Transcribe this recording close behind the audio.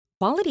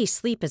Quality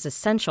sleep is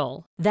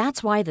essential.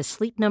 That's why the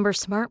Sleep Number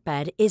Smart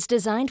Bed is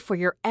designed for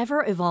your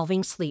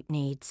ever-evolving sleep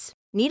needs.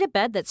 Need a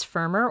bed that's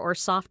firmer or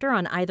softer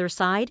on either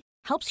side?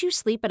 Helps you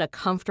sleep at a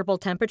comfortable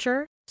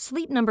temperature?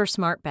 Sleep Number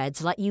Smart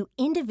Beds let you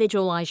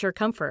individualize your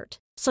comfort,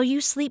 so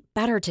you sleep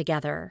better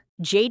together.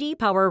 J.D.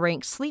 Power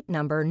ranks Sleep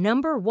Number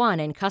number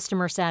 1 in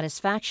customer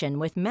satisfaction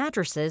with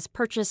mattresses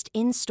purchased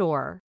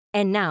in-store.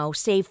 And now,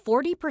 save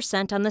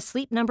 40% on the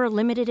Sleep Number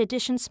Limited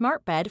Edition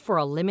Smart Bed for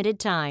a limited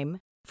time.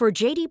 For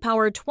J.D.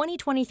 Power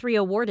 2023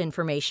 award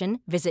information,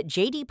 visit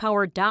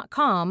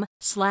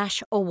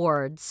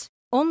jdpower.com/awards.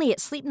 Only at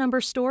Sleep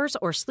Number stores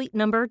or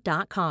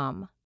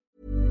sleepnumber.com.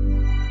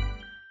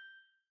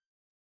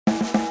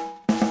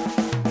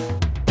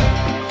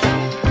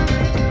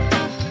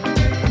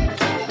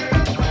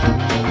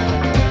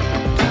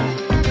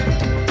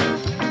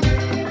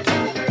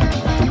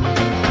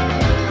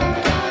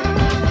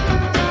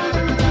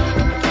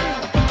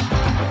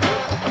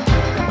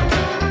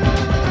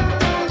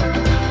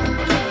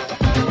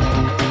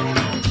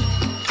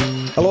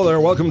 Hello there,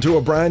 welcome to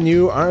a brand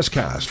new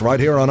Arsecast right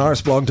here on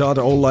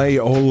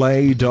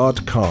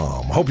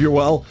arsblog.oleole.com. Hope you're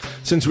well.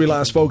 Since we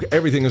last spoke,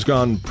 everything has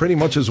gone pretty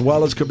much as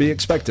well as could be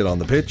expected on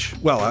the pitch.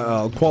 Well,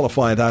 I'll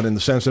qualify that in the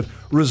sense that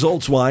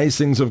results-wise,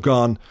 things have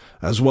gone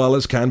as well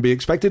as can be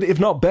expected, if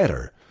not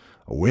better.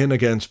 A win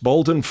against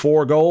Bolton,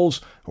 4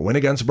 goals. A win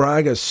against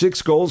Braga,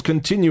 6 goals,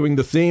 continuing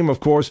the theme, of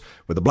course,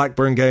 with the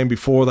Blackburn game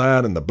before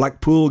that and the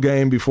Blackpool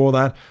game before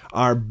that.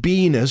 Our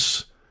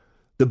B-ness,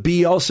 the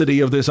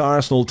B-osity of this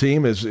Arsenal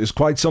team is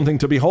quite something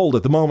to behold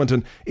at the moment,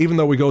 and even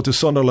though we go to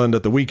Sunderland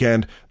at the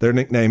weekend, their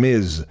nickname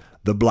is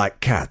the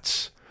Black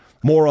Cats.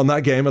 More on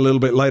that game a little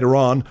bit later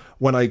on.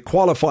 When I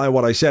qualify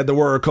what I said, there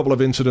were a couple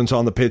of incidents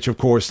on the pitch, of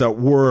course,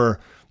 that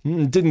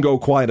didn't go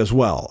quite as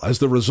well as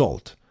the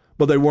result,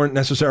 but they weren't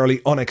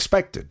necessarily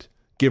unexpected,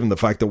 given the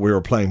fact that we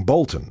were playing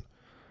Bolton.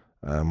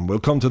 We'll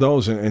come to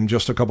those in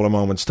just a couple of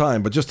moments'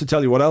 time. But just to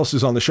tell you what else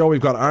is on the show,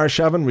 we've got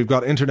Arshavin, we've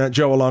got Internet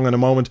Joe along in a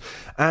moment,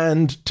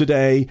 and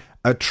today,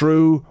 a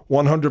true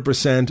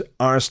 100%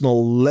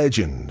 Arsenal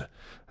legend.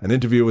 An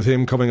interview with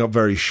him coming up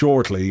very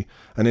shortly.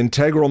 An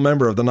integral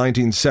member of the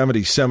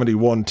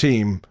 1970-71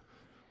 team.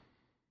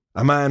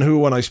 A man who,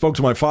 when I spoke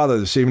to my father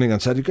this evening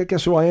and said,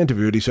 guess who I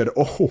interviewed? He said,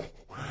 oh,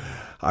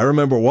 I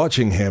remember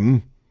watching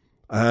him,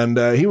 and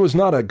he was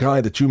not a guy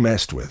that you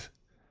messed with.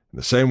 In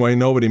the same way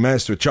nobody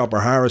messed with Chopper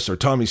Harris or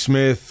Tommy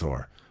Smith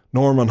or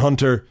Norman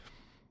Hunter,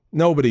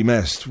 nobody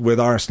messed with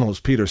Arsenal's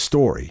Peter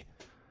Storey.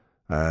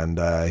 And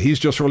he's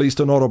just released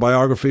an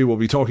autobiography. We'll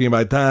be talking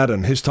about that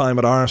and his time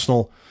at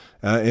Arsenal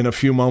in a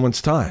few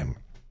moments' time.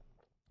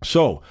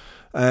 So,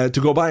 to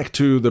go back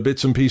to the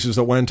bits and pieces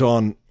that went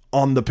on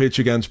the pitch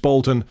against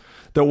Bolton,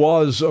 there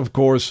was, of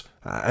course,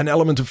 an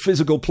element of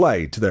physical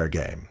play to their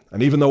game.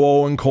 And even though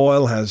Owen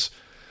Coyle has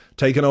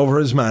taken over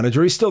as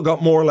manager, he's still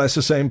got more or less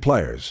the same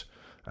players.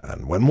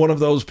 And when one of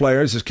those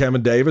players is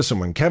Kevin Davis,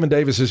 and when Kevin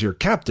Davis is your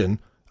captain,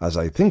 as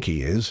I think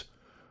he is,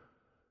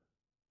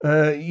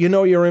 you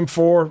know you're in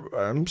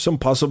for some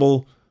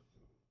possible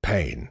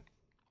pain.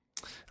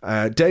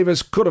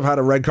 Davis could have had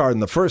a red card in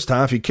the first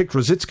half. He kicked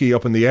Rosicky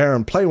up in the air,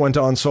 and play went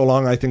on so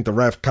long I think the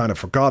ref kind of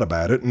forgot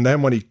about it. And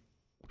then when he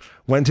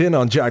went in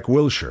on Jack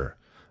Wilshere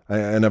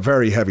in a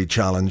very heavy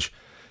challenge,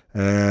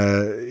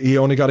 he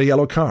only got a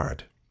yellow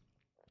card.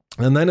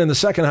 And then in the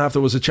second half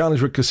there was a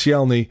challenge with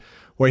Koscielny,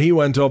 where he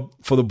went up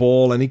for the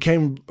ball and he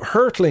came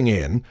hurtling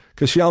in.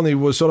 Koscielny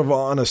was sort of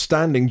on a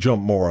standing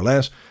jump, more or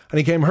less, and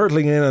he came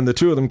hurtling in and the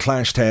two of them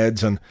clashed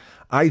heads. And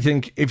I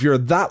think if you're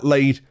that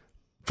late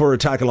for a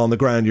tackle on the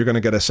ground, you're going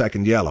to get a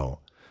second yellow.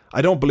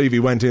 I don't believe he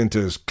went in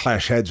to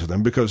clash heads with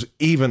him, because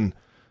even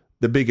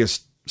the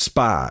biggest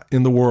spa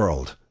in the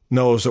world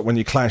knows that when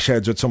you clash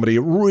heads with somebody,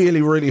 it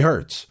really, really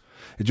hurts.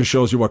 It just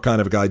shows you what kind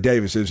of a guy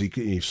Davis is.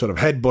 He sort of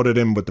headbutted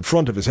him with the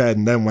front of his head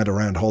and then went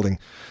around holding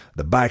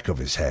the back of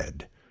his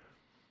head.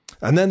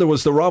 And then there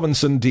was the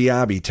Robinson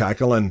Diaby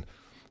tackle, and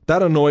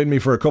that annoyed me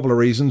for a couple of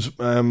reasons.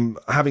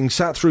 Having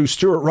sat through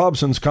Stuart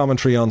Robson's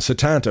commentary on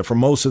Setanta for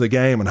most of the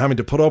game and having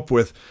to put up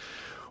with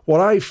what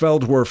I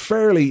felt were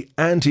fairly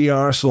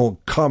anti-Arsenal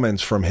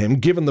comments from him,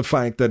 given the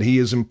fact that he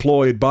is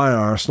employed by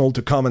Arsenal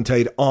to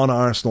commentate on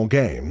Arsenal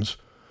games.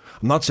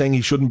 I'm not saying he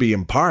shouldn't be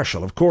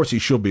impartial. Of course he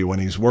should be when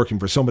he's working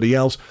for somebody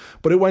else,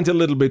 but it went a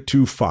little bit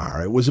too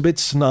far. It was a bit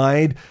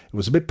snide. It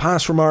was a bit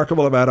past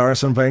remarkable about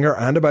Arsene Wenger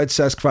and about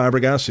Cesc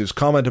Fabregas. His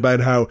comment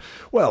about how,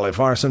 well, if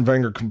Arsene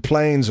Wenger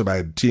complains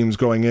about teams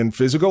going in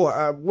physical,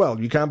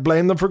 well, you can't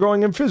blame them for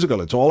going in physical.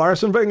 It's all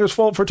Arsene Wenger's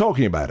fault for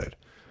talking about it,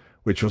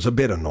 which was a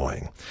bit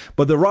annoying.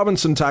 But the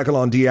Robinson tackle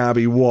on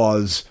Diaby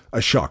was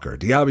a shocker.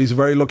 Diaby's a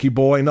very lucky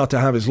boy not to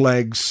have his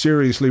legs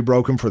seriously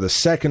broken for the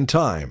second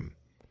time.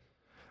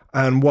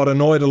 And what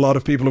annoyed a lot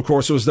of people, of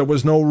course, was there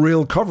was no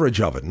real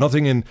coverage of it.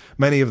 Nothing in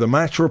many of the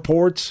match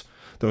reports.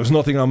 There was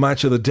nothing on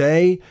Match of the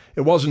Day.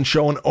 It wasn't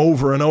shown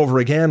over and over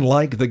again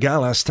like the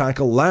Gallas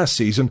tackle last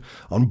season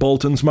on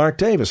Bolton's Mark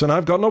Davis. And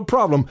I've got no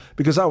problem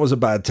because that was a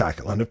bad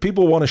tackle. And if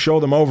people want to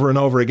show them over and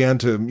over again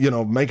to,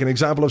 make an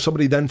example of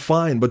somebody, then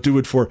fine, but do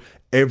it for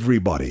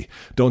everybody.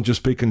 Don't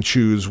just pick and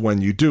choose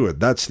when you do it.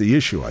 That's the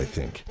issue, I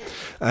think.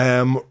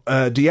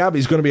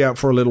 Diaby's going to be out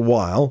for a little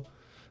while.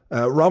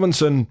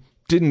 Robinson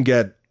didn't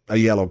get a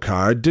yellow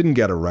card, didn't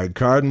get a red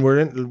card, and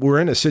we're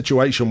in a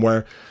situation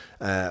where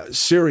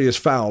serious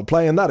foul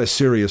play, and that is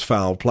serious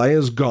foul play,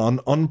 has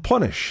gone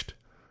unpunished.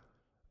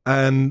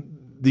 And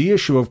the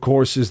issue, of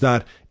course, is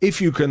that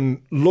if you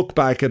can look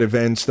back at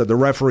events that the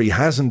referee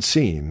hasn't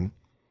seen,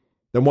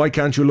 then why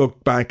can't you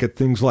look back at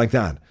things like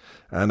that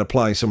and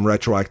apply some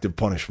retroactive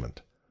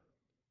punishment?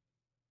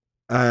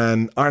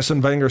 And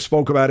Arsene Wenger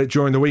spoke about it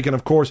during the week, and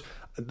of course,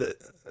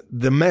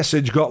 the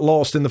message got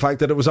lost in the fact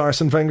that it was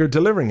Arsene Wenger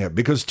delivering it,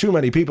 because too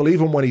many people,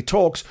 even when he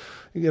talks,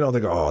 they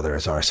go, oh,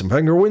 there's Arsene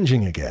Wenger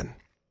whinging again.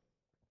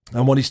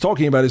 And what he's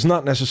talking about is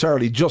not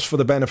necessarily just for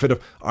the benefit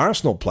of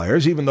Arsenal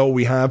players, even though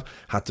we have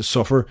had to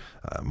suffer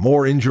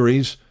more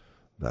injuries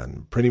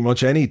than pretty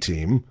much any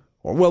team,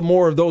 or well,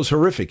 more of those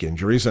horrific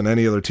injuries than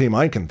any other team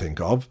I can think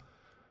of,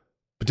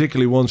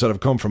 particularly ones that have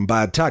come from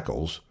bad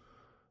tackles.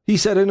 He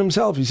said it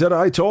himself. He said,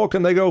 I talk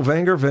and they go,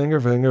 Wenger, Wenger,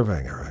 Wenger,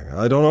 Wenger.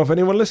 I don't know if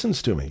anyone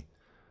listens to me.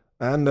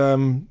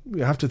 And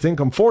you have to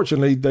think,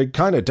 unfortunately, they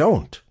kind of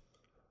don't,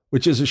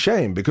 which is a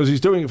shame because he's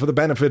doing it for the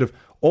benefit of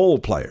all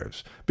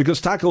players.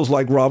 Because tackles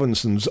like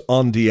Robinson's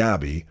on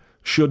Diaby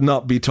should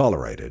not be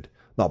tolerated.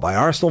 Not by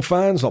Arsenal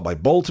fans, not by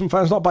Bolton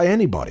fans, not by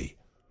anybody.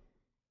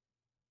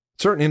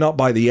 Certainly not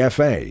by the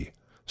FA.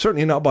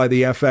 Certainly not by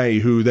the FA,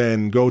 who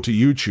then go to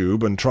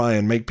YouTube and try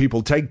and make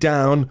people take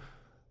down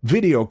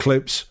video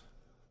clips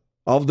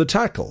of the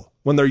tackle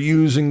when they're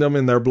using them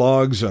in their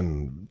blogs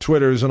and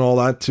Twitters and all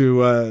that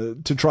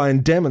to try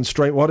and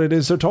demonstrate what it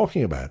is they're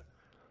talking about.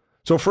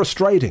 So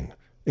frustrating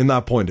in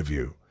that point of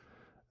view.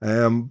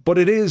 But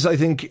it is, I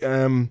think,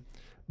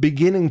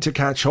 beginning to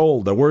catch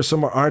hold. There were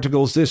some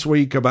articles this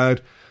week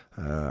about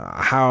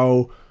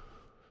how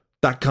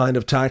that kind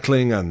of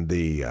tackling and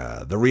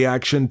the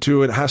reaction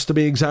to it has to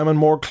be examined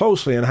more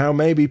closely, and how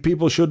maybe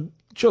people should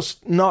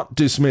just not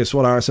dismiss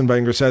what Arsene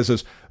Wenger says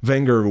as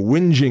Wenger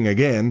whinging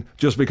again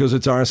just because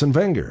it's Arsene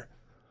Wenger.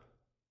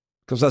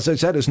 Because, as I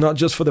said, it's not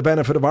just for the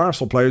benefit of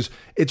Arsenal players,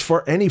 it's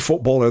for any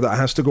footballer that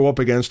has to go up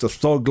against a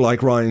thug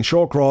like Ryan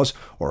Shawcross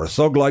or a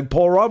thug like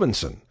Paul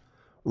Robinson.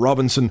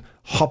 Robinson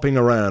hopping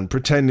around,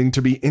 pretending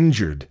to be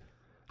injured.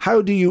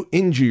 How do you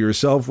injure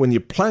yourself when you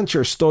plant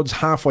your studs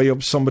halfway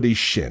up somebody's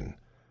shin?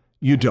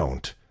 You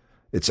don't.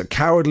 It's a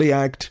cowardly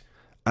act,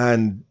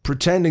 and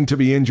pretending to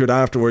be injured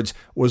afterwards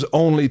was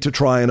only to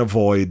try and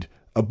avoid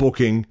a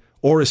booking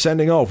or a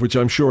sending off, which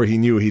I'm sure he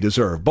knew he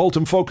deserved.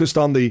 Bolton focused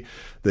on the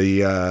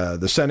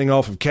sending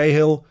off of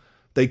Cahill.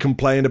 They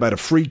complained about a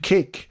free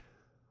kick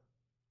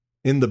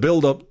in the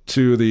build-up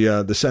to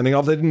the sending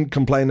off. They didn't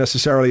complain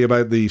necessarily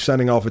about the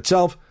sending off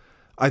itself.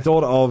 I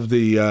thought of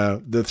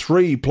the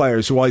three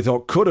players who I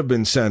thought could have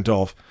been sent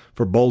off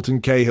for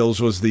Bolton.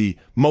 Cahill's was the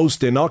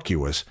most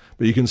innocuous,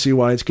 but you can see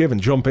why it's given.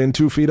 Jump in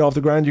 2 feet off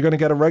the ground, you're going to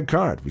get a red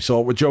card. We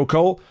saw it with Joe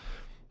Cole.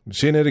 We've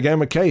seen it again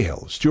with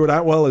Cahill. Stuart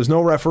Atwell is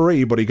no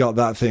referee, but he got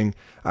that thing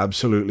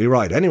absolutely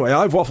right. Anyway,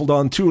 I've waffled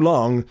on too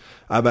long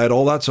about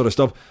all that sort of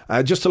stuff.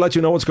 Just to let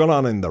you know what's going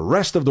on in the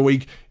rest of the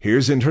week,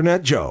 here's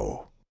Internet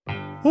Joe.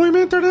 I'm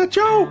Internet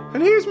Joe,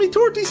 and here's me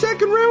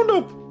 30-second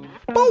roundup.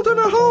 Bolton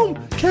at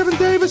home. Kevin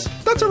Davis.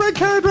 That's a red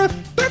card,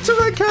 ref. That's a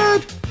red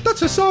card.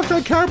 That's a soft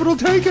red card, but I'll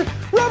take it.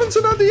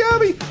 Robinson on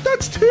Diaby.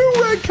 That's 2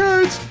 red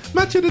cards.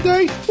 Match of the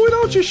day. Why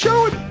don't you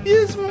show it?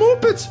 Yous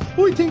muppets.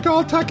 I think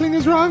all tackling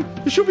is wrong.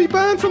 You should be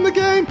banned from the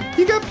game.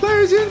 You get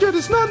players injured.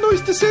 It's not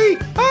nice to see.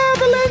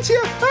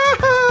 Valencia.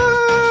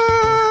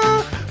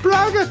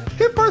 Braga.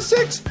 Hit for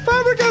 6.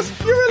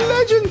 Fabregas. You're a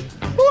legend.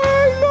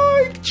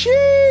 I like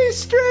cheese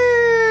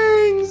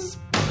strings.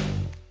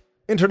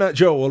 Internet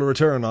Joe will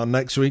return on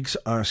next week's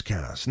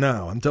Arsecast.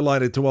 Now, I'm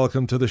delighted to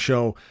welcome to the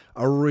show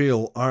a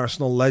real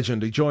Arsenal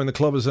legend. He joined the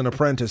club as an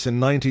apprentice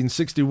in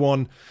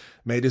 1961,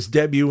 made his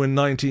debut in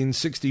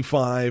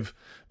 1965,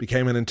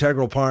 became an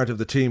integral part of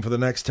the team for the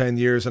next 10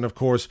 years, and of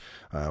course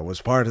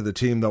was part of the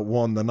team that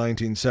won the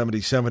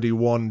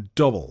 1970-71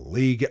 double,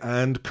 League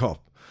and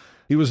Cup.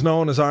 He was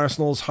known as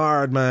Arsenal's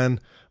hard man,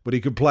 but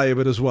he could play a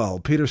bit as well.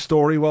 Peter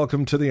Storey,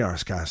 welcome to the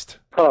Arsecast.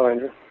 Hello,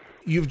 Andrew.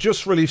 You've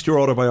just released your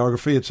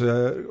autobiography. It's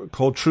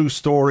called True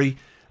Story.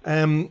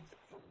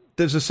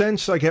 There's a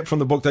sense I get from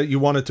the book that you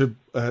wanted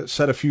to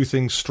set a few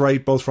things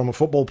straight, both from a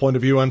football point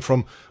of view and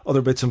from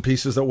other bits and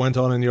pieces that went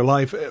on in your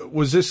life.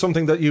 Was this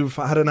something that you've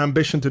had an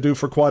ambition to do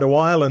for quite a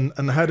while,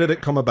 and how did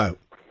it come about?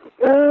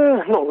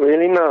 Not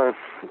really, no.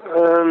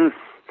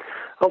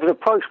 I was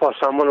approached by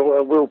someone,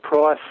 Will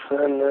Price,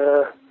 and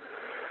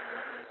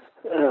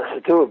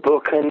to do a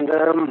book, and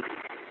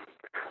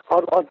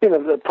I'd been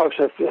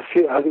approached a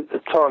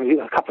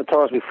couple of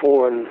times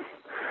before, and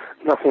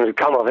nothing had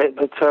come of it.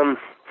 But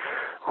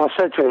I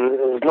said to him,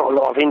 "There's not a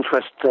lot of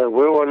interest,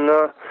 Will," and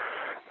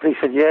he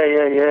said,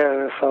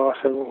 yeah. So I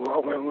said,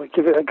 well, we'll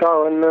give it a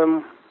go, and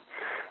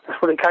that's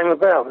what it came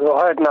about.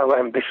 I had no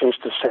ambitions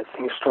to set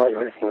things straight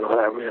or anything like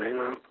that, really.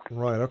 No.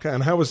 Right, okay.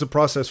 And how was the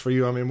process for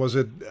you? I mean, was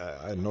it,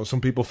 I don't know,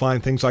 some people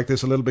find things like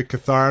this a little bit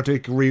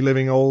cathartic,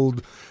 reliving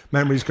old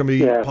memories can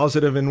be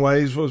positive in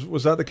ways.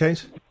 Was that the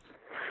case?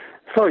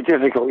 It's very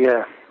difficult,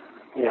 yeah.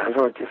 Yeah, it's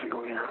very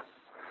difficult, yeah.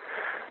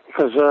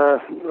 Because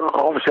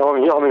obviously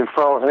I'm in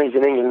France and he's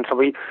in England, so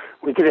we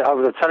did it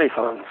over the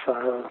telephone,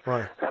 so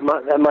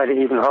that made it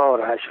even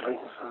harder, actually.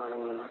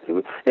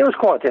 So it was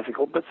quite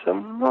difficult, but I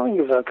think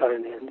it was okay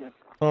in the end, yeah.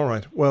 All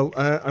right. Well,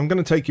 I'm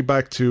going to take you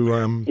back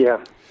to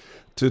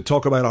to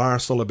talk about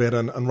Arsenal a bit,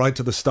 and right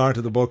to the start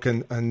of the book,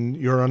 and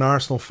you're an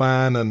Arsenal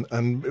fan,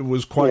 and it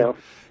was quite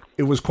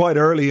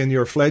early in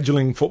your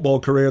fledgling football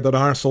career that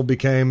Arsenal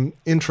became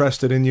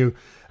interested in you.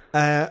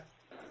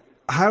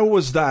 How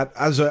was that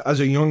as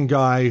a young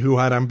guy who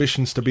had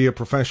ambitions to be a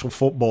professional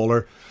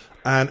footballer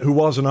and who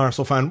was an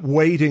Arsenal fan,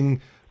 waiting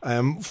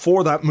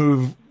for that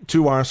move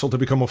to Arsenal to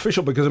become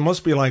official? Because it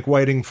must be like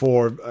waiting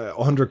for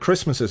 100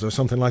 Christmases or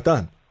something like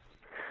that.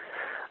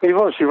 You've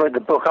obviously read the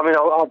book. I mean,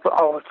 I was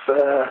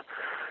at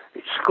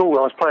school.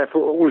 I was playing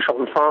for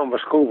Aldershot Farm for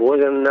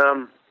schoolboys, and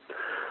I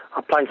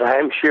played for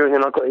Hampshire, and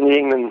then I got in the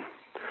England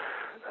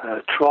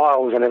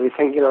trials and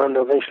everything, and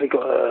eventually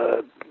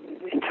got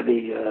into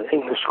the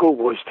England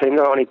schoolboys team.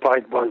 I only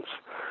played once,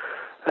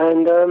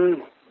 and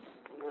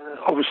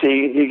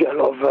obviously you get a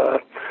lot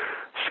of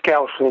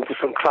scouts from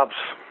different clubs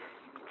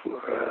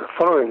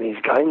following these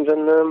games,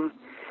 and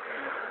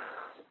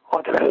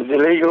I don't know if it's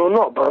illegal or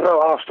not, but I know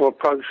Arsenal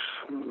approached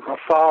my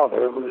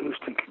father, who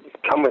used to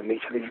come with me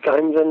to these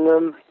games,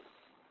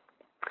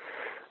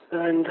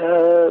 and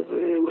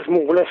it was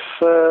more or less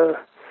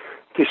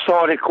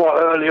decided quite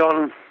early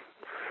on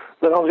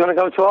that I was going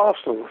to go to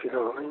Arsenal, if you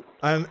know what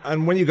I mean.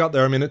 And when you got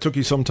there, I mean, it took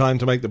you some time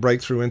to make the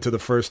breakthrough into the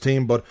first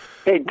team, but...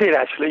 It did,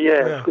 actually,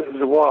 yeah. It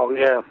was a while,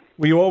 yeah.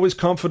 Were you always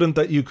confident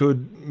that you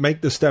could make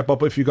the step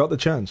up if you got the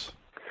chance?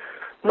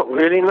 Not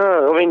really,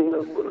 no. I mean,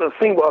 the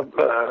thing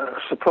that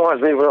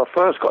surprised me when I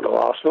first got to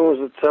Arsenal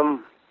was that,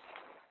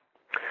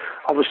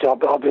 obviously,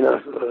 I've been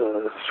a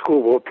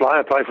schoolboy player.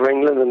 I played for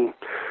England and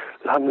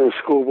London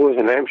schoolboys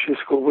and Hampshire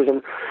schoolboys,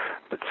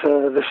 but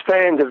the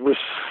standard was...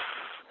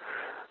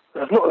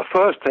 not the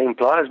first team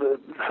players, but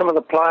some of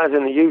the players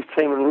in the youth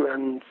team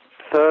and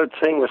third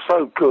team were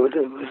so good.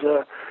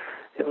 It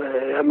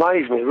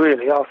amazed me,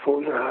 really. I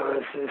thought,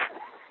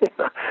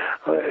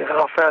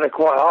 I found it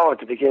quite hard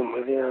to begin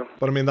with, yeah.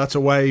 But I mean, that's a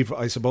way,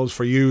 I suppose,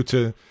 for you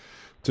to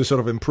sort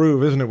of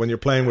improve, isn't it? When you're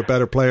playing with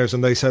better players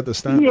and they set the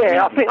standard.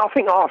 Yeah, I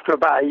think after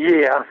about a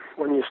year,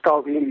 when you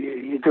start,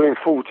 you're doing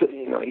full,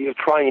 you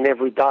train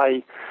every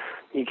day,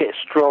 you get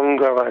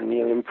stronger and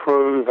you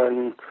improve,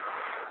 and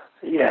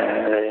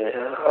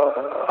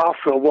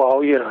after a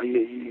while,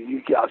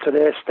 you get up to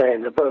their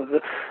standard. But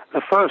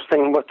the first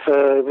thing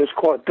was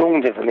quite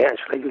daunting for me,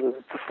 actually, to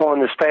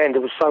find the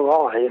standard was so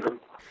high,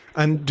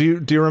 And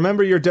do you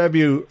remember your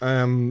debut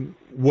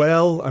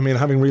well? I mean,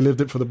 having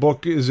relived it for the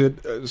book, is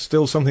it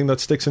still something that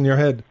sticks in your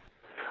head?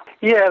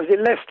 Yeah, it was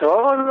at Leicester.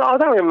 I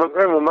don't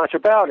remember much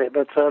about it,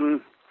 but I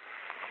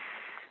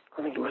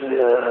think it was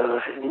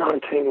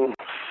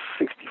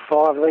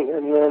 1965, I think,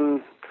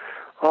 and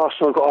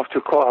Arsenal got off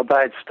to quite a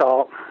bad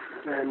start,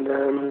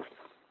 and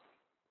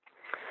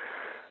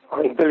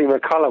I think Billy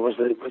McCullough was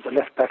the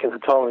left back at the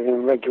time. He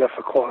was regular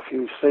for quite a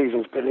few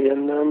seasons, Billy,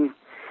 and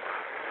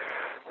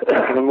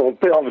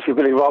obviously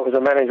Billy Wright was the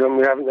manager, and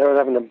they were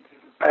having a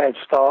bad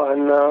start,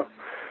 and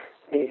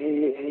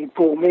he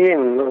brought me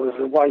in. It was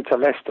away to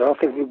Leicester. I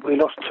think we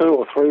lost 2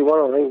 or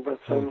 3-1, I think, but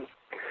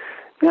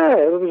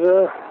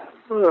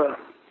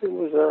it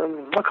was,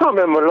 I can't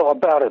remember a lot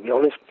about it, to be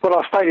honest, but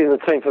I stayed in the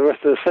team for the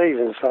rest of the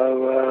season,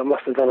 so I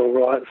must have done all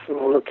right, so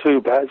not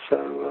too bad,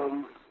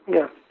 so,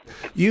 yeah.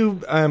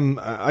 You,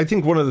 I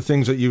think one of the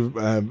things that you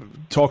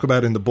talk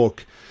about in the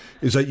book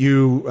is that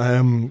you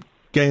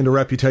gained a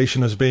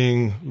reputation as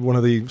being one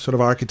of the sort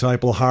of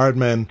archetypal hard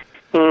men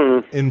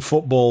in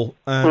football.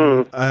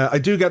 I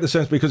do get the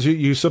sense, because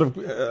you sort of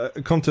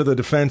come to the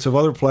defence of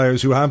other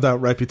players who have that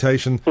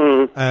reputation.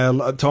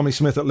 Tommy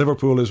Smith at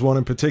Liverpool is one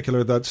in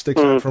particular that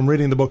sticks out from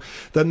reading the book,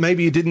 that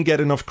maybe you didn't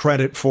get enough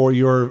credit for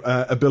your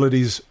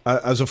abilities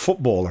as a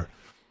footballer.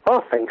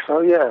 I think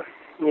so, yeah.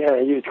 Yeah,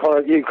 you kind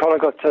of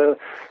got to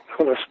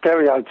kind of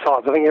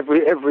stereotype. I think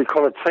every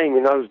kind of team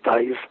in those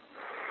days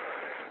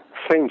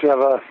seemed to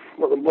have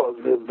what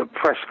the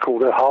press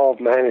called a hard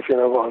man, if you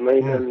know what I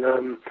mean. And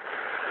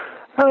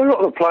a lot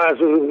of the players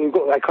who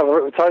got that kind of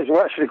reputation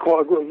were actually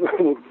quite good,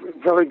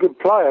 very good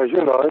players,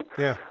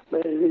 Yeah.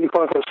 You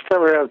kind of got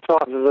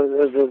stereotyped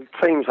as the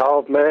team's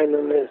hard man,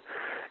 and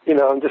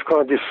and just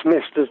kind of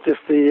dismissed as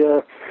just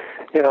the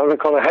the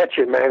kind of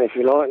hatchet man, if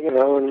you like,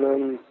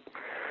 and.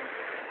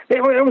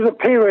 It was a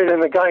period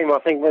in the game, I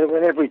think,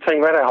 when every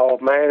team had a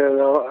hard man, and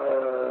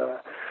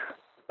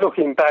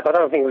looking back, I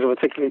don't think it was a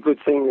particularly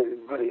good thing,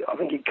 but I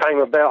think it came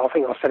about, I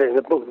think I said it in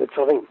the book, that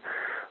I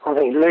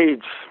think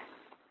Leeds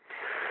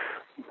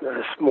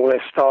more or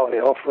less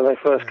started off when they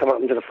first come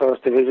up into the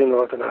first division.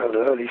 I don't know, the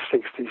early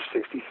 60s,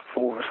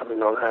 64 or something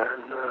like that.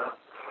 And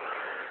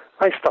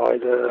they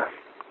started,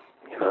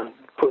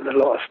 putting a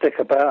lot of stick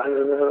about,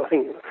 and I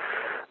think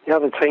the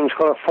other teams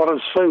kind of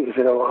followed suit, if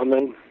you know what I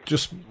mean.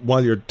 Just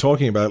while you're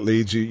talking about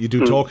Leeds, you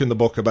do talk in the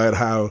book about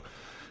how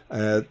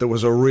there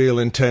was a real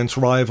intense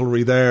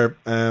rivalry there.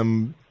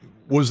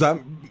 Was that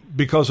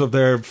because of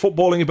their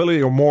footballing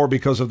ability, or more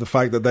because of the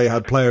fact that they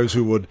had players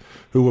who would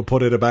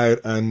put it about,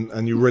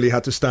 and you really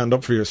had to stand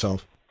up for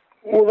yourself?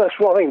 Well, that's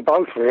what I think.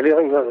 Both really. I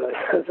think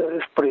that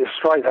it's pretty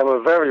straight. They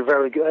were very,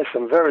 very good. There's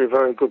some very,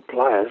 very good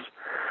players,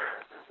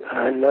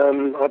 and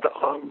I'm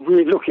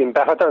really looking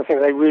back, I don't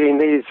think they really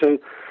needed to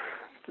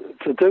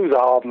do the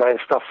hard man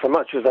stuff so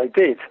much as they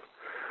did.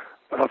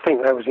 But I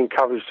think that was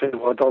encouraged too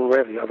by Don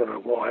Revie. I don't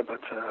know why,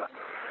 but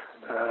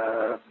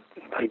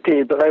they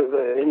did. But they,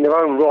 in their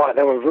own right,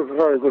 they were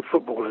very good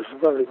footballers.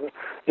 Very,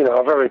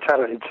 a very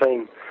talented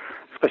team,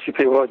 especially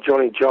people like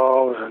Johnny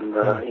Giles and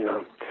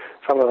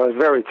some of those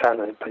very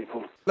talented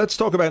people. Let's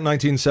talk about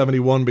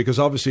 1971, because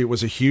obviously it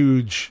was a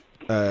huge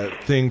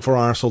thing for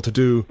Arsenal to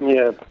do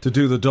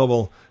the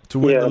double, to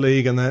win the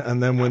league and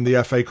then win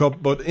the FA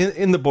Cup. But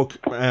in the book,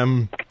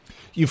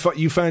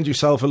 you found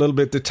yourself a little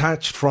bit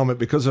detached from it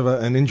because of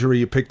an injury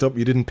you picked up.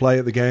 You didn't play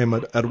at the game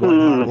at White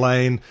Hart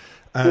Lane,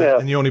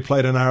 and you only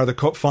played an hour of the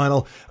cup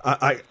final.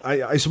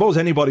 I suppose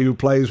anybody who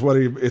plays,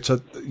 whether it's at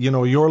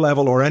your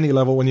level or any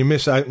level, when you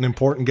miss out an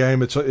important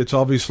game, it's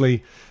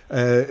obviously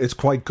it's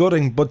quite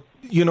gutting. But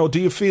do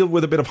you feel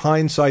with a bit of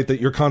hindsight that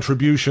your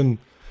contribution,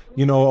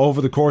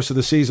 over the course of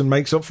the season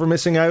makes up for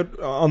missing out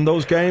on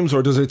those games,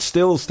 or does it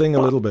still sting a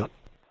little bit?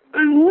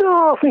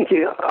 No, I think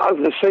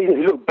over the season, if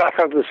you look back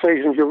over the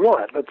season, you're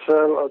right. But I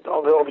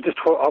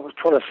was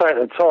trying to say at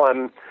the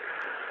time,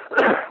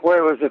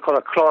 where was the kind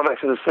of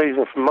climax of the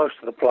season for most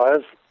of the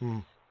players,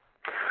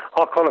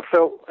 I kind of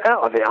felt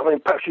out of it. I mean,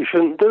 perhaps you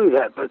shouldn't do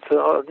that, but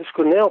I just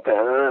couldn't help it.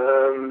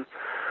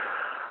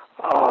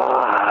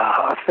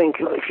 I think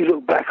if you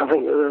look back, I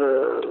think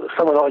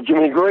someone like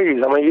Jimmy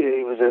Greaves, I mean,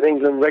 he was an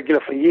England regular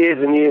for years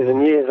and years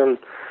and years, and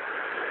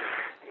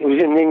he was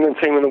in the England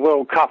team in the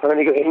World Cup, and then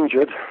he got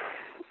injured.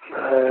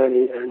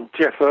 And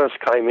Geoff Hurst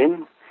came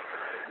in,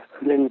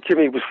 and then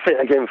Jimmy was fit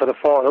again for the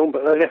final,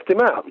 but they left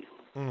him out.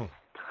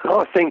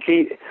 I think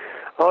he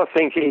I don't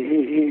think he's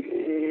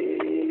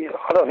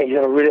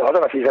ever really, I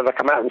don't know if he's ever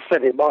come out and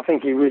said it, but I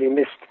think he really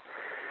missed.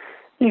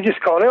 You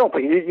just can't help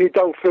it. You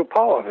don't feel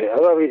part of it.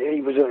 Although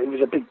he was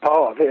a big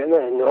part of it, and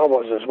I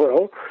was as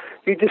well.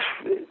 You just,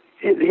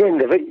 at the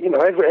end of it,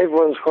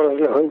 everyone's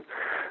kind of,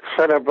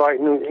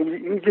 celebrating.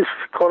 You just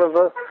kind of,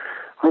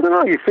 I don't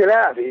know, you feel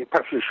out of it.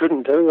 Perhaps you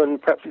shouldn't do,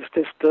 and perhaps it's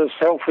just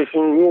selfish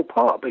on your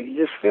part, but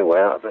you just feel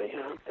out of it.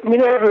 I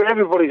mean,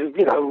 everybody's,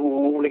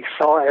 all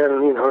excited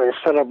and, and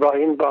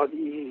celebrating, but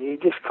you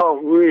just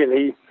can't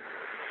really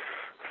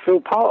feel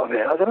part of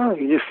it. I don't know.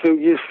 You feel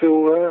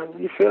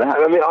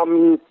out. I mean,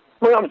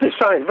 I'm just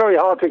saying, it's very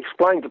hard to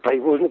explain to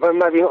people, isn't it? But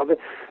maybe not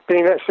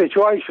being in that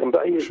situation,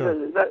 but sure.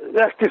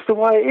 That's just the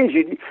way it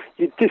is.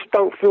 You just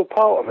don't feel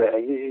part of it.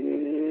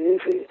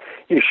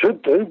 You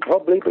should do,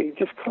 probably, but you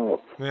just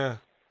can't. Yeah.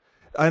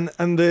 And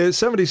the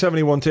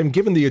 70-71 team,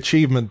 given the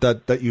achievement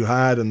that you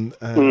had and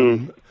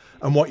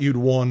what you'd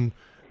won,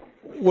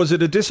 was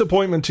it a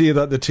disappointment to you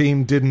that the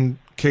team didn't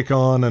kick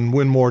on and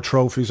win more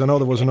trophies? I know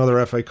there was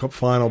another FA Cup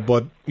final,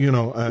 but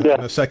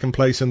a second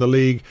place in the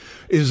league.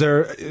 Is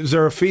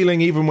there a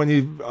feeling, even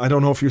when I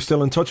don't know if you're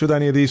still in touch with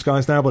any of these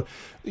guys now, but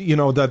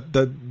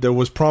that there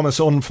was promise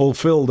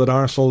unfulfilled, that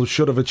Arsenal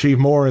should have achieved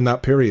more in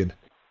that period?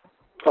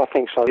 I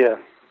think so. Yeah.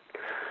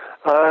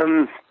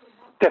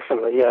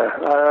 Definitely.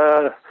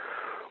 Yeah.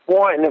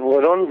 Why it never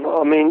went on?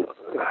 I mean,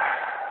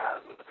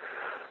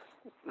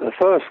 the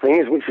first thing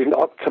is, which is,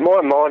 to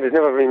my mind, has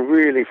never been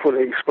really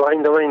fully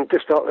explained. I mean,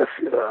 just like I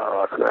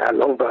don't know how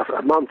long, but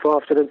a month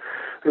after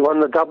we won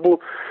the double,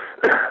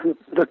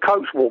 the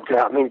coach walked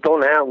out. I mean,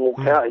 Don Howe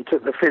walked out. He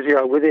took the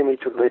physio with him. He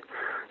took the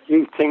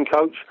youth team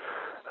coach.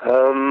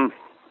 Why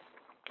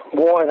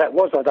that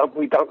was, I've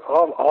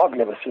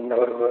never seen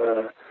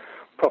no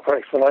proper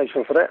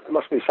explanation for that. There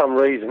must be some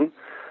reason.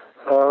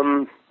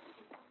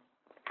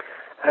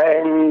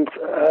 And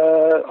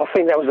I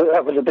think that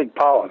was a big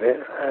part of it.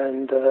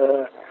 And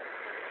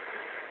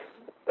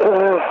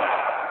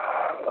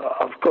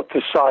I've got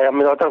to say, I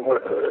mean, I don't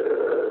want.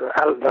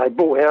 They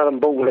brought Alan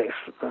Ball next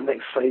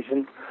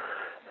season,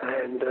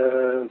 and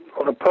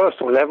on a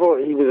personal level,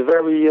 he was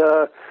very.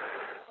 I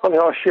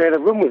shared a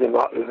room with him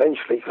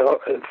eventually.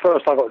 At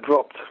first, I got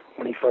dropped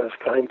when he first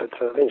came, but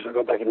eventually I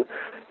got back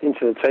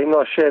into the team.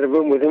 And I shared a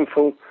room with him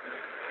for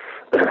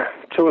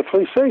 2 or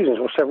 3 seasons,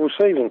 or several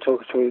seasons, till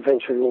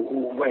eventually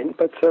all went.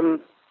 But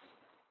on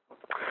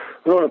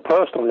a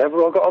personal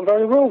level, I got on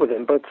very well with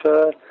him. But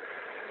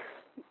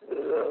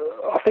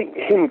I think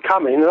him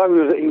coming,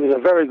 although he was a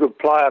very good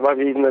player,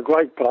 maybe even a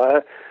great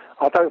player,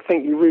 I don't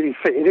think he really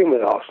fitted in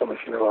with Arsenal,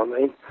 if you know what I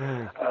mean.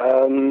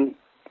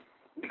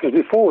 Because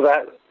before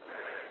that,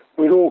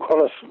 we'd all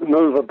kind of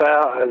move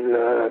about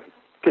and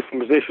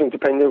different positions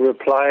depending on who we were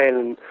playing,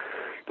 and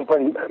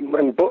when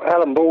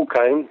Alan Ball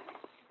came,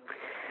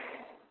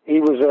 he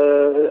was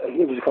a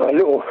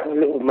little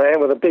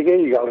man with a big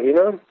ego, you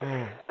know,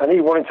 and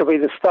he wanted to be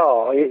the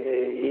star.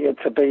 He had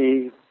to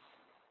be.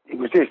 It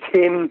was just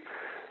him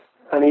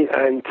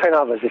and 10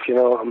 others, if you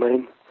know what I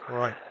mean.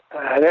 Right.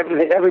 And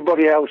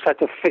everybody else had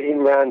to fit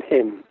in around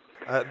him.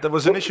 There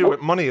was an issue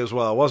with money as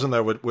well, wasn't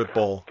there, with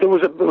Ball? There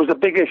was a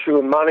big issue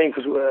with money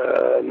because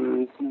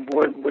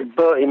with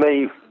Bertie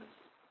Mee,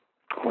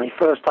 when he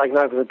first taken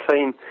over the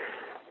team,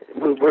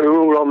 we were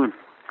all on,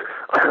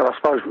 I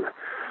suppose,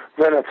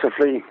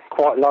 relatively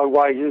quite low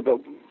wages,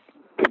 but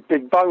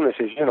big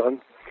bonuses, you know.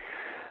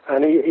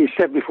 And he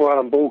said before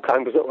Alan Ball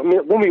came, because I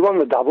mean, when we won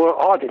the double,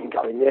 I didn't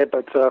go in there,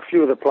 but a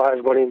few of the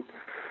players went in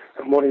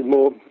and wanted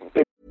more.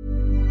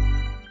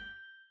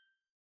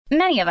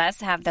 Many of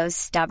us have those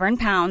stubborn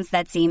pounds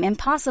that seem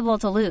impossible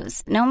to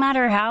lose, no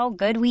matter how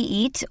good we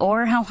eat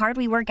or how hard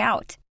we work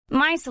out.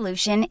 My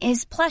solution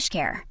is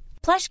PlushCare.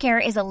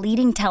 PlushCare is a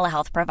leading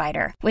telehealth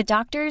provider with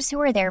doctors who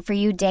are there for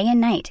you day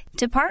and night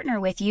to partner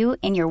with you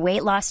in your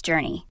weight loss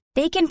journey.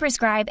 They can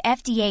prescribe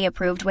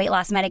FDA-approved weight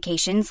loss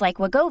medications like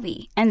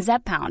Wegovy and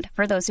Zepbound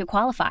for those who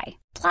qualify.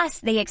 Plus,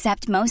 they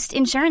accept most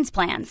insurance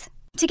plans.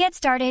 To get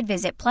started,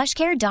 visit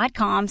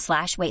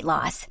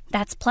plushcare.com/weightloss.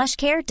 That's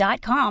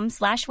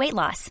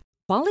plushcare.com/weightloss.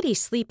 Quality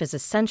sleep is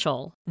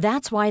essential.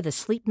 That's why the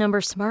Sleep Number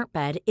Smart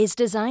Bed is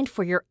designed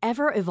for your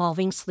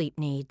ever-evolving sleep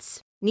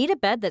needs. Need a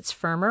bed that's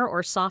firmer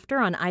or softer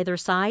on either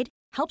side?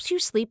 Helps you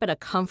sleep at a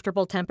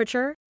comfortable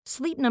temperature?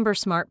 Sleep Number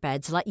Smart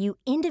Beds let you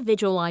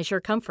individualize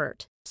your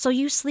comfort, so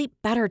you sleep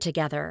better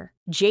together.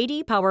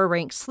 J.D. Power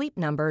ranks Sleep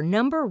Number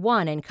number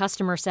 1 in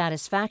customer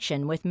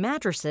satisfaction with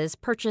mattresses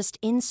purchased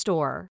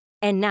in-store.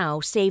 And now,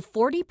 save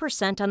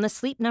 40% on the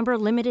Sleep Number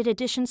Limited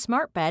Edition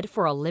Smart Bed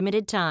for a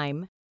limited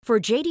time. For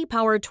J.D.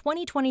 Power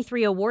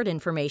 2023 award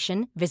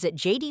information, visit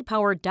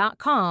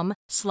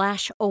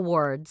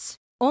jdpower.com/awards.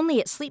 Only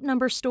at Sleep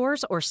Number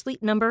stores or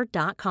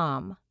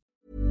sleepnumber.com.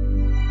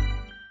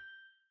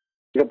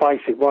 The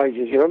basic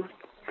wages, you know.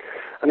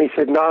 And he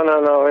said, no,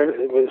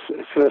 it's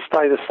going to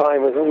stay the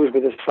same. It'll always be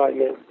the same.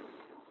 Yeah.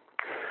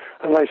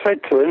 And they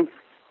said to him,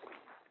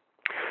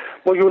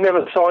 well, you'll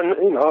never sign,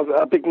 you know,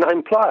 a big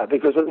name player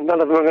because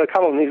none of them are going to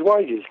come on these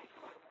wages.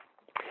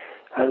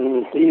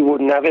 And he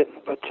wouldn't have it.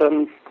 But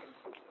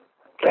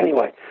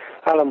anyway,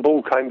 Alan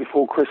Ball came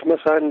before Christmas,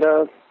 and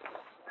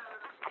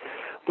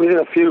within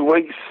a few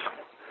weeks,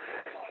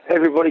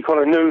 everybody kind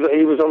of knew that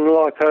he was on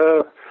like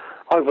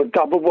over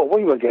double what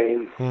we were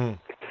getting.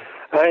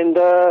 And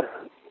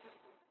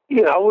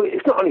you know,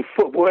 it's not only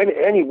football,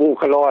 any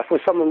walk of life, where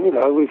someone, you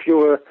know, if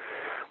you're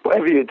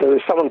whatever you do,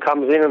 if someone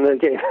comes in and they're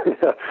getting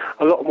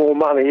a lot more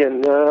money,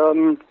 and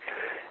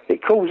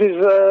it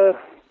causes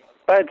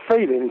bad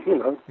feeling, you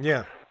know.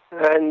 Yeah.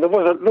 And there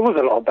was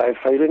a lot of bad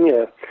feeling,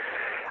 yeah.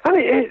 And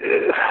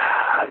it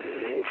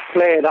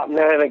flared up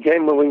now and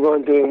again when we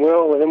weren't doing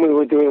well, and then we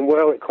were doing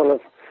well, it kind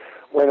of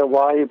went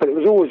away, but it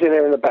was always in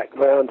there in the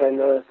background, and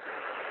it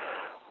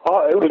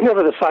was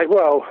never the same.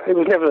 Well, it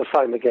was never the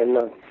same again,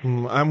 no.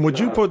 And would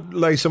you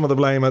lay some of the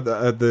blame at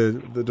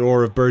the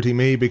door of Bertie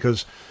Mee,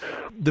 because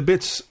the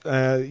bits,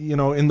 you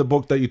know, in the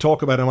book that you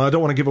talk about him, I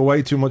don't want to give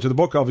away too much of the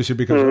book, obviously,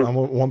 because I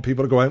want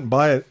people to go out and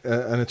buy it,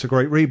 and it's a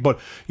great read. But,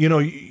 you know,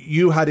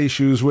 you had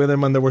issues with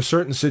him, and there were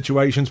certain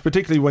situations,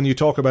 particularly when you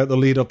talk about the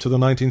lead up to the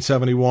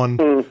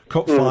 1971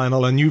 Cup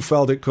final, and you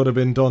felt it could have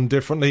been done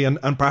differently,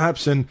 and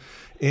perhaps in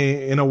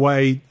a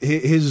way,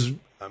 his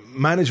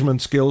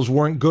management skills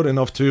weren't good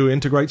enough to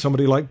integrate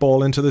somebody like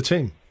Ball into the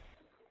team.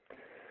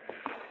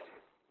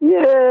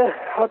 Yeah,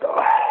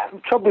 the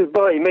trouble with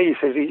Bertie Mee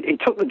is he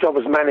took the job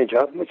as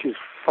manager, which is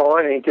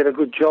fine, and he did a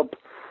good job.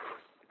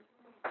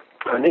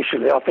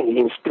 Initially, I think he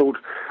instilled,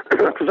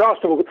 because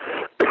Arsenal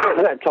at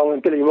that time when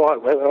Billy Wright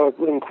were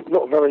in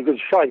not very good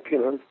shape, you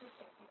know.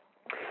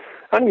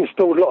 And he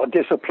installed a lot of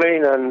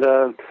discipline, and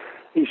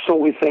he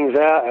sorted things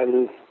out,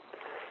 and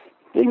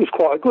he was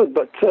quite good.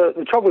 But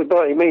the trouble with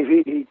Bertie Mee is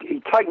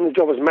he'd taken the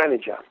job as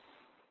manager,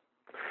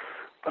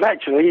 but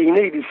actually he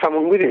needed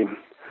someone with him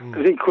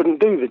because he couldn't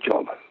do the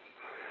job.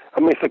 I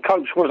mean, if the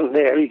coach wasn't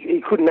there,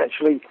 he couldn't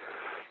actually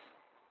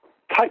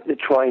take the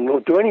train or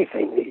do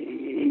anything.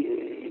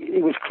 He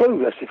was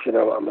clueless, if you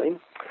know what I mean.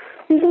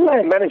 His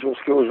management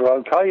skills were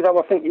okay, though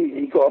I think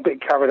he got a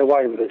bit carried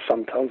away with it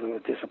sometimes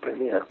with the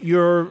discipline, yeah.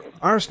 Your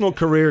Arsenal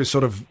career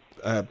sort of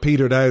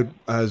petered out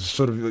as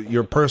sort of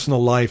your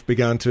personal life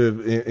began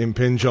to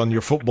impinge on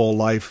your football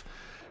life.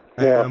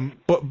 Yeah.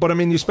 But I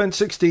mean, you spent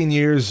 16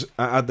 years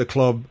at the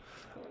club.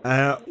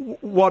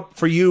 What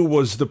for you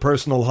was the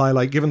personal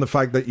highlight, given the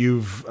fact that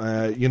you've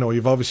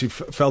obviously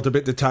felt a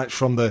bit detached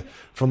from the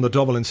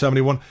double in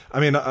 71? I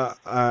mean,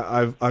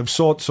 I've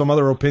sought some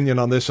other opinion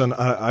on this, and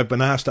I've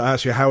been asked to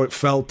ask you how it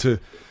felt to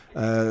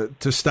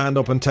stand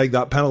up and take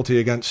that penalty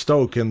against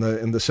Stoke in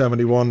the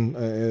 71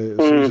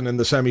 season in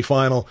the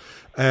semi-final.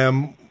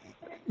 I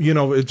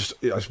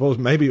suppose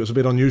maybe it was a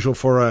bit unusual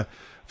for a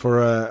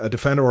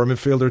defender or a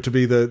midfielder to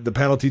be the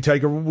penalty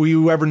taker. Were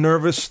you ever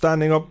nervous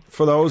standing up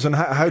for those? And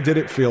how did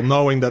it feel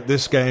knowing that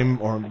this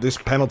game or this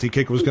penalty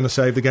kick was going to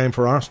save the game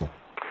for Arsenal?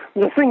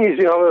 The thing is,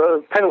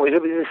 penalties,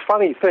 it's a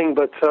funny thing,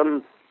 but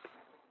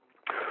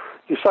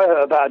you say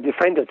about a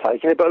defender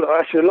taking it, but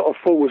actually a lot of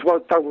forwards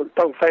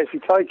don't fancy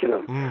taking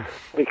them.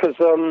 Because,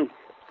 I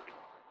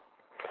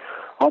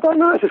don't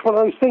know, it's just one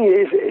of those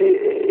things.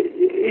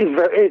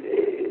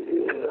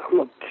 I'm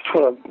not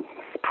trying to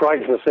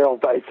praise myself,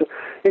 but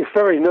it's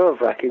very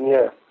nerve-wracking,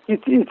 yeah.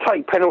 You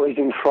take penalties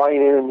in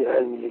training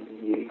and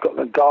you've got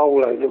the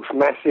goal and it looks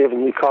massive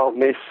and you can't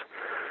miss.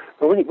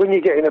 But when you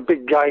get in a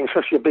big game,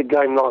 especially a big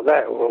game like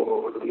that,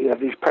 or you have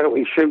these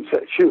penalty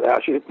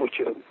shootouts, which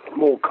are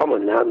more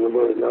common now than they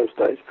were in those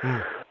days.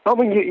 I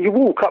mean, you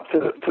walk up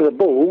to the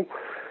ball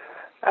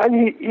and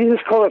you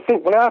just kind of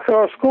think, well, how can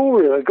I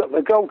score here?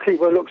 The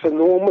goalkeeper looks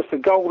enormous, the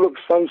goal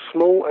looks so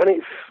small,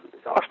 and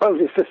I suppose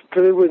it's just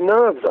to do with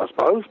nerves, I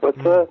suppose, but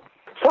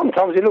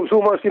sometimes it looks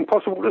almost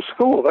impossible to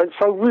score.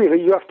 So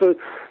really, you have to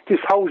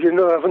just hold your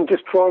nerve and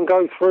just try and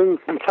go through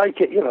and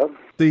take it,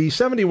 The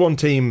 71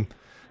 team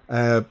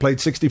played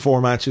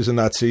 64 matches in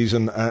that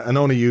season and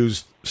only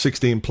used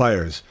 16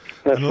 players.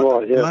 That's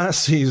right, yeah.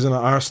 Last season,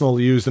 Arsenal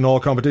used in all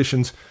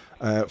competitions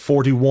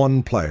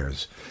 41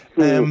 players.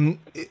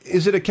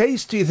 Is it a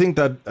case, do you think,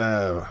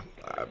 that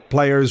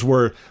players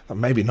were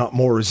maybe not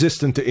more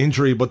resistant to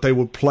injury, but they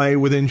would play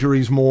with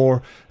injuries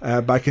more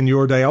days?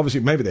 Obviously,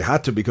 maybe they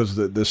had to because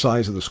the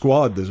size of the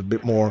squad. There's a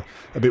bit more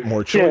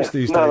choice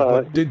these days.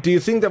 But do you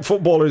think that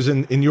footballers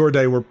in your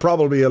day were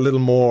probably a little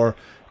more,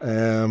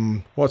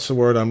 what's the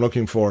word I'm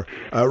looking for,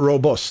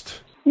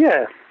 robust?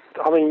 Yeah.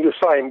 I mean, you're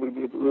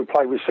saying we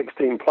played with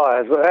 16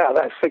 players, but out of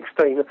that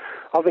 16,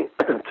 I think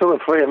 2 or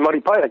 3 of them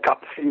only played a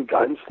few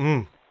games.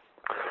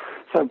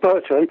 So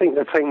virtually, I think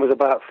the team was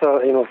about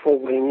 13 or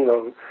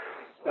 14,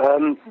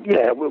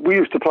 we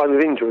used to play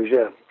with injuries,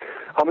 yeah.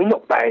 I mean,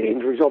 not bad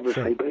injuries,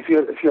 obviously, sure. But if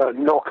you had a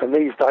knock, and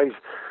these days,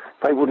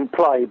 they wouldn't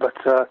play. But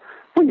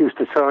we used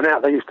to turn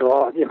out, they used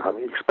to,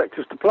 expect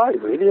us to play,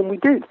 really, and we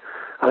did.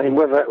 I mean,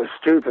 whether that was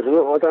stupid or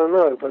not, I don't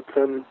know. But,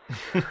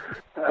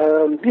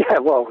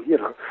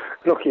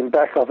 looking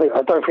back, I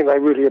don't think they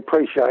really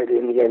appreciated it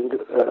in the end.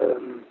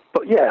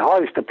 But, yeah, I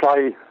used to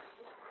play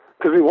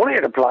because we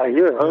wanted to play,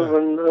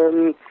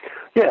 and,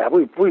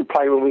 we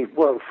play when we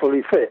weren't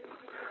fully fit.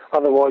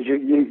 Otherwise,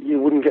 you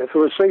wouldn't get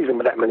through a season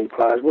with that many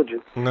players, would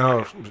you?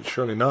 No,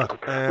 surely not.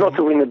 Not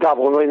to win the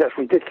double. I mean, that's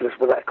ridiculous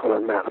with that kind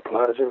of amount of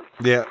players.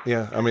 Yeah.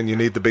 I mean, you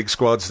need the big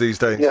squads these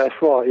days. Yeah,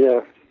 that's right,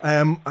 yeah.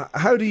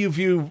 How do you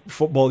view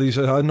football these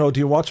days? I know,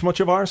 do you watch much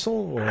of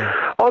Arsenal?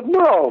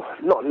 No,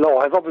 not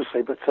live,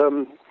 obviously, but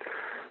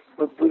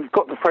we've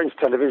got the French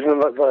television,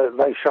 and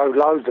they show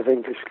loads of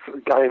English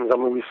games. I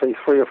mean, we see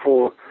 3 or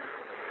 4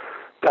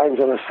 games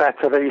on a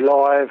Saturday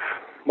live,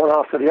 one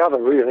after the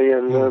other, really,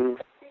 and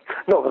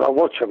not that I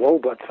watch them all,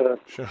 but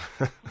sure.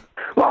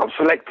 Well, I'm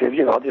selective,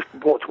 I just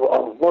watch what I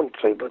want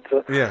to, but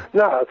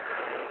no,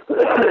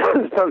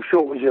 there's no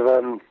shortage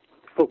of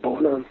football,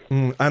 no.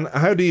 And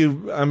how do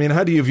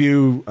you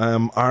view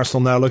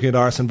Arsenal now, looking at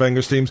Arsene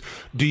Wenger's teams?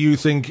 Do you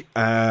think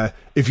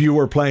if you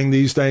were playing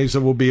these days,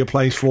 there would be a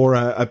place for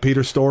a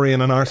Peter Storey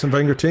and an Arsene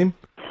Wenger team?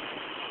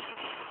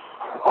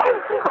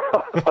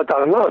 I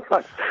don't know.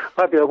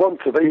 Maybe I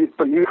want to be,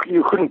 but you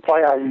couldn't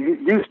play how you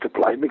used to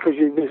play because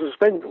you'd be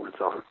suspended all the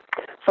time.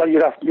 So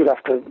you'd have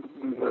to.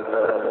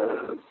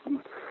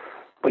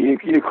 But you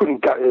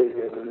couldn't go.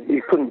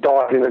 You couldn't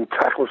dive in and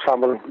tackle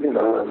someone.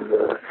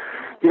 And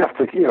you'd have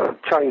to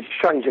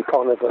change your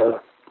kind of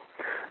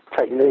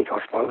technique, I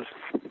suppose.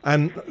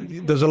 And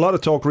there's a lot of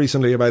talk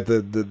recently about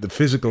the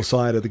physical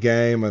side of the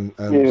game and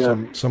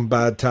some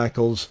bad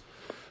tackles.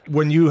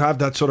 When you have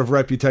that sort of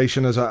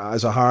reputation as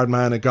a hard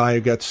man, a guy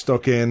who gets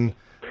stuck in,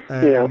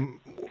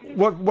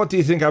 what do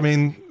you think? I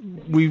mean,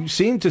 we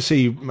seem to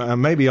see.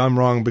 Maybe I'm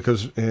wrong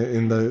because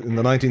in the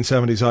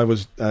 1970s I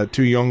was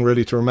too young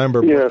really to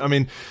remember. Yeah. But, I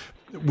mean,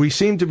 we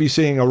seem to be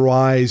seeing a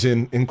rise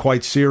in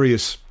quite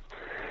serious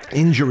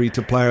injury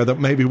to player that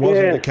maybe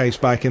wasn't the case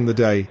back in the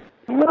day.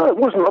 No, it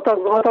wasn't. I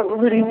don't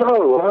really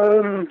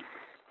know.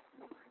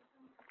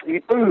 You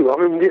do. I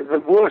mean,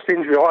 the worst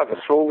injury I ever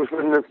saw was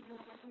when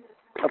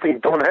I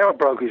think Don Howard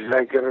broke his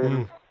leg.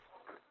 We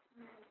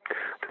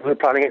were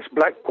playing against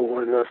Blackpool,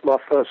 and that's my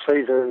first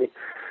season.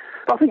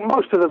 I think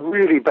most of the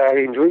really bad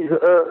injuries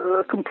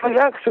are complete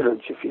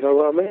accidents, if you know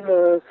what I mean.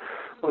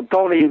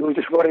 Donny was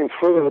just running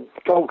through, the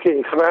goal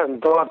kicker came out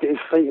and dived at his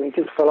feet, and he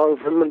just fell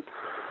over him.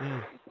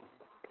 And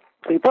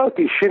he broke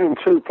his shin in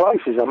 2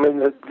 places. I mean,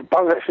 the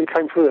bone actually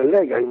came through the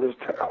leg, and it was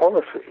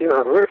horrific,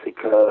 horrific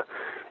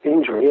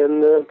injury.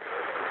 And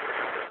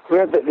we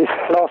had this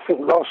last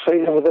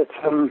season with it.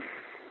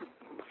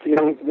 The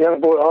young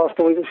boy at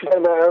Arsenal, his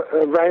name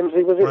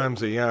Ramsey, was it?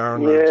 Ramsey,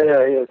 Aaron Ramsey.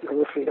 Yeah,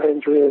 horrific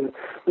injury, and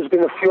there's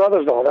been a few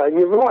others like that. And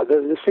you're right,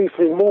 there seems to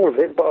be more of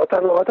it, but I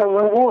don't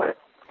know why.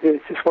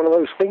 It's just one of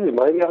those things,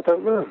 maybe. I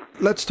don't know.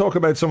 Let's talk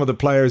about some of the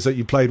players that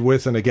you played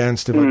with and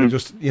against. If I could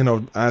just,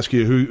 ask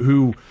you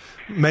who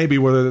maybe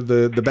were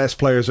the best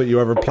players that you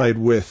ever played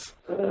with.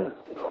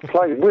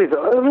 Played with.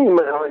 I mean,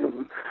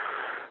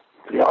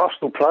 the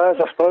Arsenal players,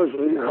 I suppose.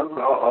 You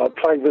know,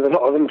 I played with a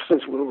lot of them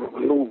since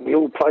we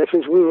all played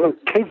since we were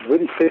kids,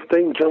 really,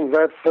 15. John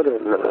Bradford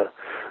and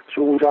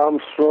George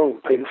Armstrong,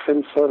 Peter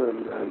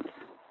Simpson and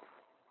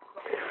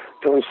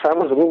Johnny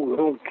Summers,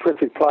 all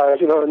terrific players,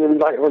 you know, and then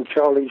later on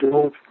Charlie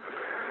George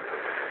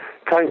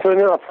came through.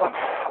 And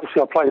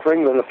obviously I played for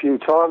England a few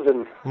times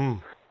and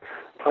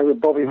played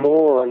with Bobby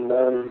Moore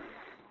and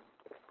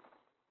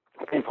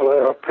people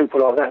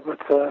like that, but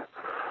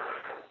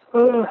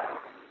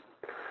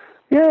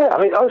yeah,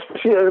 I mean,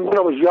 especially when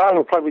I was young,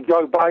 I played with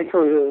Joe Baker,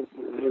 who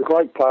was a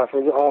great player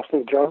for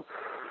Arsenal, Joe.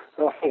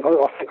 I think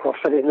I've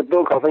said it in the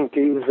book. I think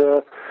he was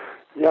the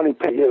only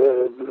pity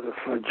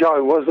for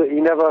Joe was that he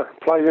never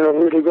played in a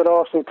really good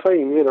Arsenal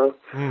team. You know,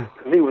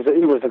 he was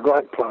a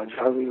great player. Joe,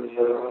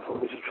 I thought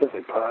he was a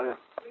terrific player.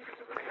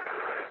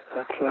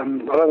 But I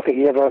don't think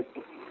he ever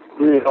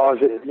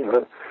realised it. You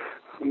know,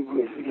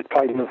 he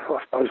played in, I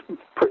suppose,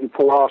 pretty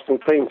poor Arsenal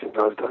teams in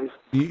those days.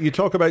 You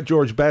talk about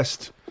George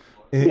Best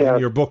in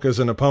your book as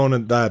an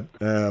opponent that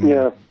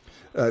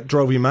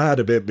drove you mad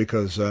a bit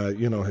because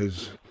you know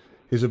his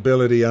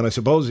ability, and I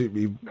suppose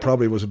he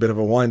probably was a bit of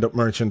a wind-up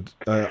merchant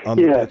on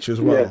the pitch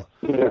as well.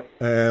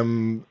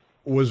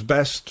 Was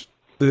Best,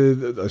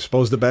 I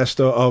suppose, the best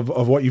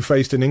of what you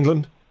faced in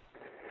England?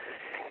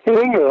 In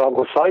England, I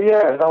would say,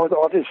 yeah.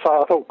 I did say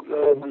I thought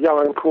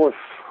Johan Cruyff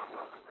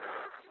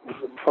was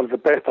probably the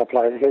best I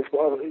played against.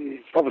 But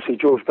obviously,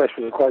 George Best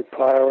was a great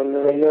player, and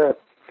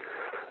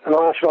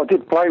I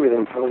did play with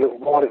him for a little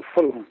while at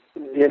Fulham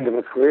at the end of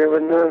my career,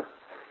 and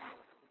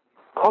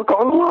I got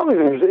on with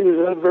him. He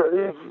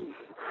was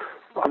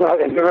I don't know,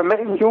 have you ever met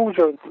him, George?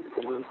 Do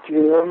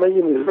you know what I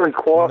mean? He was very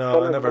quiet.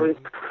 No, I never.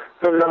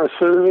 Very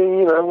unassuming,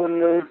 you know,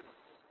 and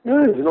he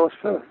was a nice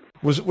fellow.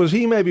 Was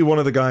he maybe one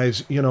of the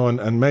guys, you know,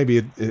 and maybe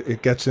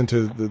it gets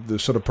into the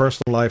sort of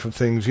personal life of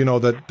things, you know,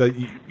 that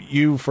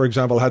you, for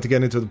example, had to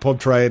get into the pub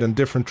trade and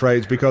different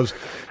trades because,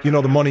 you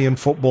know, the money in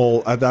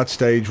football at that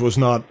stage was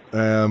not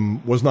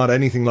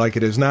anything like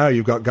it is now.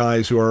 You've got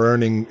guys who are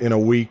earning in a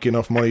week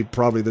enough money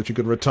probably that you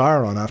could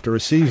retire on after a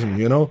season,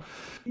 you know?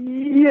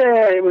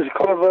 Yeah, it was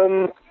kind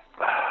of,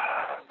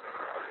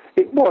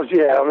 it was,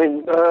 yeah. I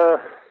mean,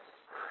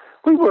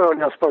 we were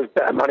earning, I suppose,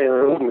 better money than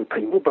ordinary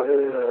people, but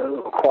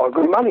quite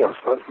good money, I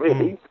suppose,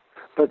 really.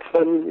 But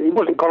it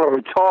wasn't kind of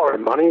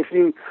retiring money. If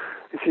you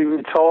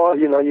retire,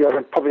 you know, you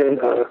had probably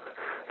a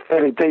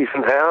fairly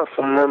decent house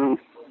and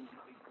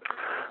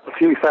a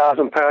few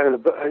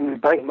 £1,000 in the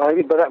bank,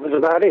 maybe, but that was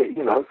about it.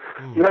 You know,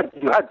 you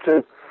had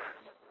to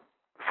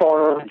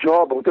find a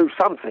job or do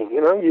something.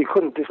 You know, you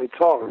couldn't just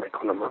retire on that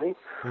kind of money.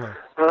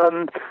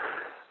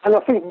 And I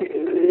think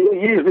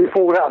years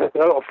before that,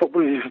 a lot of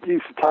footballers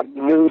used to take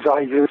news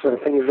agents and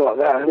things like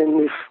that, and then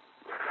this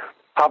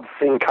pub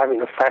thing came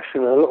into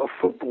fashion, and a lot of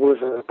footballers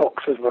and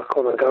boxers were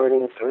kind of going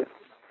into it.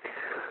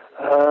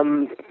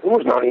 It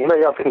wasn't only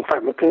me. I think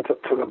Frank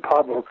McClintock took a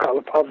pub or a couple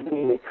of pubs,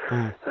 didn't he?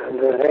 And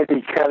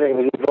Eddie Kelly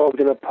was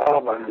involved in a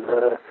pub,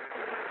 and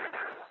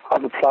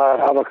other players,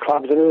 other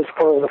clubs, and it was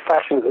kind of the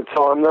fashion at the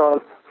time. No,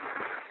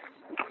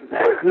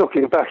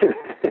 looking back,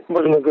 it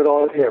wasn't a good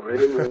idea,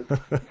 really.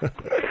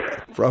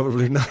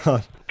 Probably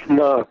not.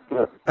 No.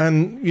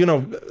 And you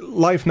know,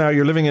 life now.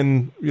 You're living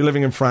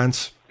in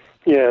France.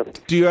 Yeah.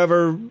 Do you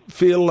ever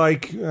feel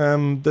like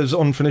there's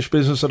unfinished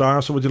business at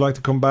Arsenal? Would you like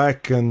to come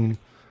back? And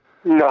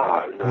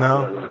no.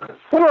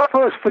 When I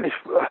first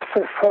finished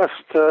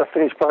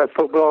playing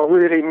football, I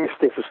really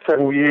missed it for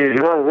several years.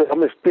 You know, I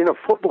missed being a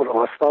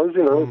footballer, I suppose.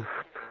 You know,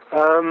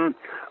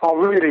 I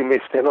really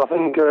missed it. And I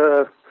think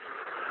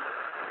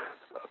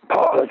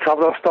part of the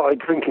trouble, I started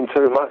drinking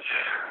too much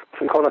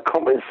to kind of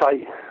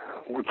compensate.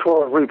 We try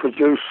to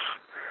reproduce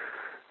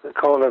the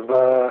kind of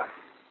the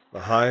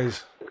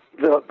highs.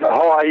 The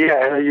high,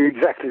 yeah, you're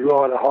exactly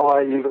right. The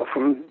high you got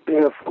from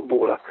being a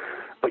footballer,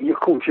 but of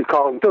course you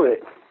can't do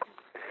it.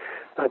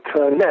 But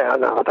now,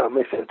 no, I don't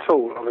miss it at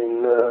all. I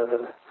mean,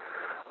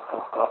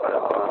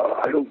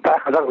 I look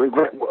back, I don't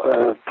regret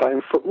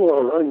playing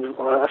football.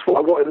 That's what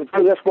I wanted to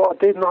do. That's what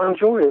I did, and I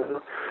enjoy it.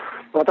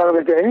 I don't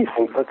regret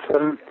anything. But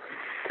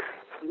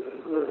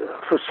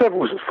for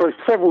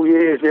several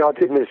years, yeah, I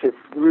did miss it.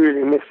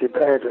 Really miss it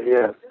badly,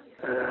 yeah.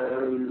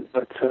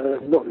 But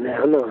not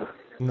now, no.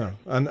 No,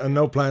 and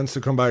no plans to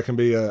come back and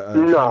be a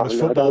famous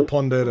football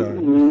pundit? Or?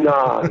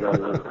 No.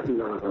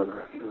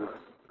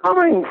 I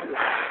mean, I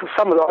know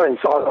some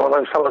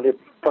of the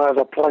players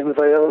I play with,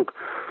 they earn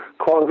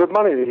quite good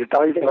money these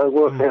days. You know,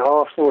 working at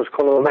Arsenal as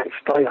kind of a match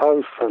day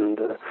host, and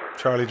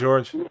Charlie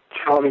George, and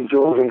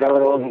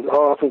going on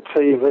Arsenal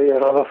TV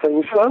and other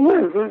things. So,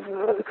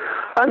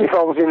 and if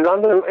I was in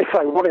London, if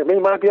they wanted me,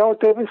 maybe I'd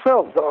do it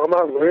myself. But I'm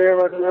over here,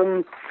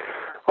 and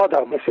I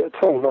don't miss it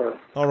at all, no.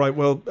 All right,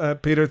 well,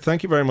 Peter,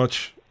 thank you very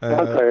much.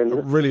 Okay.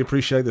 Really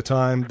appreciate the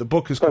time. The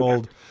book is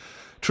called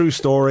True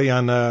Story,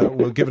 and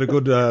we'll give it a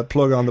good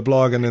plug on the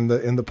blog and in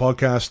the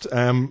podcast.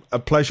 A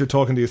pleasure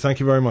talking to you. Thank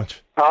you very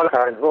much.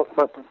 Okay,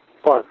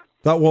 bye.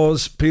 That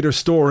was Peter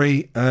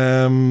Storey.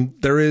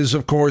 There is,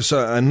 of course,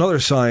 another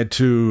side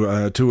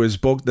to his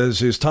book. There's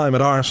his time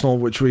at Arsenal,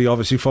 which we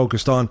obviously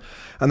focused on,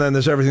 and then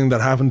there's everything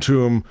that happened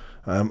to him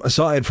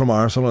aside from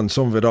Arsenal, and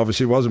some of it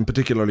obviously wasn't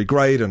particularly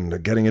great,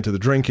 and getting into the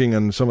drinking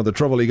and some of the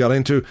trouble he got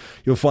into.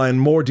 You'll find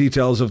more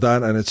details of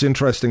that, and it's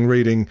interesting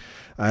reading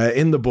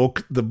in the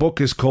book. The book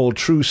is called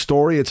True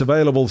Story. It's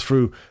available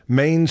through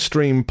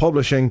Mainstream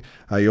Publishing.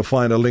 You'll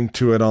find a link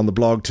to it on the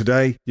blog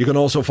today. You can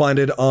also find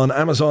it on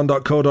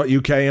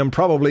Amazon.co.uk and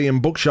probably in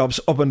bookshops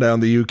up and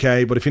down the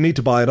UK, but if you need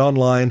to buy it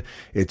online,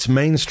 it's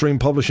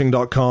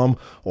mainstreampublishing.com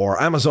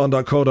or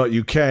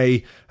Amazon.co.uk.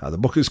 The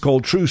book is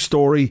called True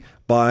Story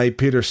by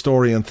Peter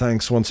Storey, and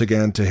thanks once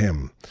again to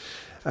him.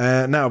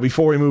 Now,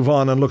 before we move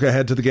on and look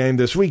ahead to the game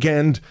this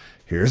weekend,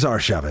 here's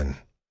Arshavin.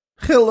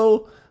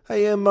 Hello, I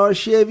am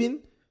Arshavin,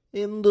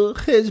 and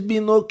has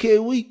been okay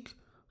week.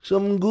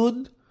 Some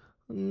good,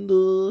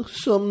 and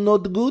some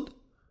not good.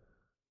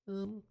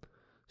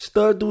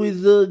 Start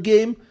with the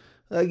game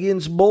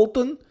against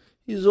Bolton.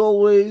 Is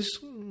always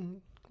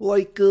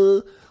like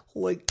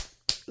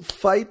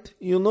fight,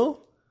 you know.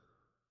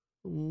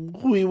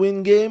 We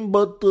win game,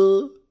 but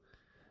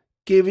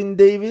Kevin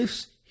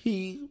Davis,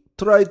 he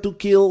tried to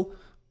kill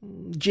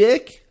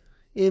Jack,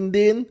 and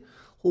then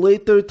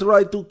later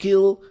tried to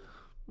kill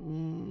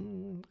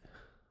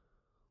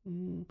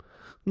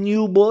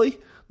new boy,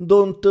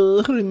 don't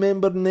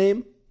remember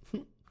name.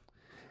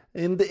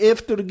 And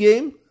after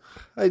game,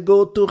 I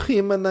go to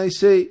him and I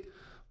say,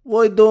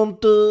 why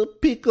don't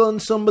pick on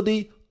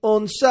somebody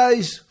on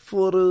size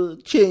for a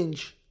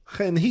change?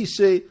 And he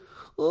say,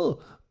 oh,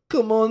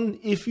 come on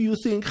if you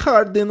think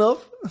hard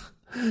enough.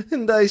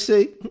 And I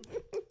say,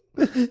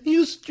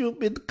 you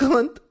stupid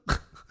cunt.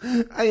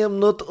 I am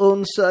not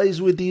on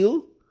size with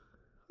you.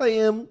 I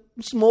am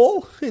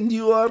small and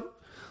you are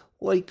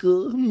like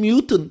a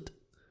mutant.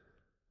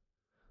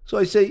 So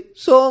I say,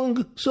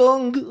 Song,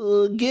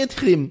 get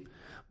him.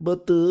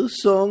 But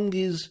Song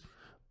is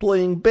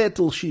playing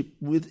Battleship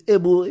with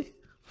Eboy.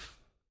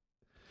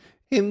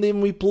 And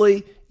then we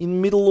play in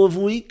middle of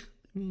week,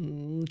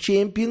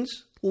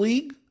 Champions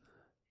League.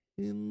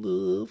 In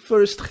the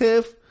first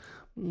half,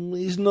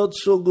 is not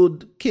so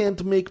good.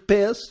 Can't make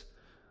pass,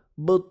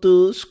 but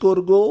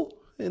score goal.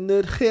 And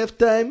at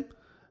halftime,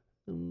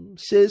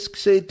 Cesc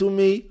say to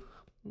me,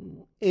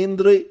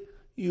 Andre,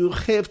 you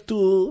have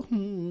to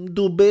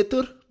do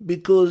better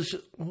because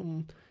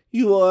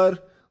you are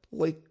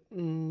like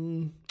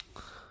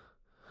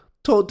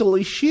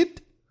totally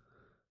shit.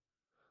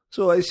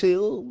 So I say,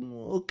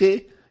 oh,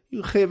 okay,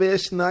 you have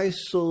asked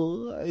nice,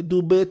 so I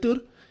do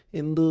better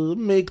and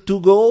make 2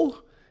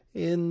 goals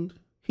and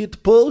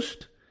hit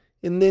post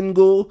and then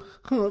go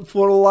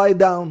for a lie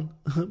down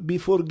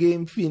before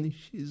game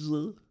finish. It's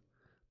a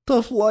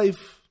tough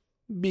life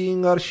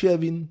being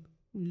Arshavin.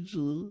 It's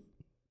a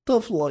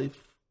tough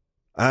life.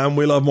 And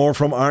we'll have more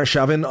from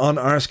Arshavin on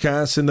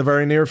Arscast in the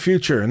very near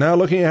future. Now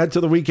looking ahead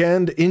to the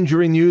weekend,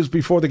 injury news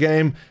before the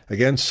game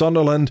against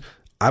Sunderland.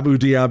 Abu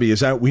Diaby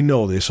is out. We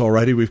know this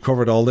already. We've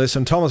covered all this.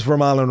 And Thomas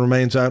Vermaelen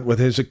remains out with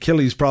his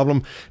Achilles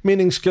problem,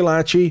 meaning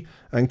Schillaci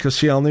and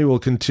Koscielny will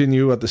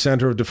continue at the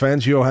centre of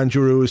defence. Johan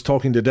Giroud is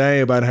talking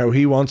today about how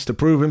he wants to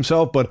prove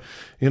himself, but,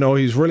 you know,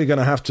 he's really going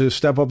to have to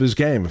step up his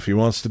game if he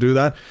wants to do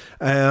that.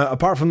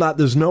 Apart from that,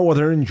 there's no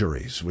other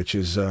injuries, which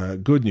is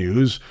good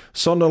news.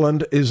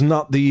 Sunderland is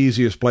not the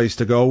easiest place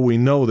to go. We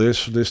know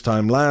this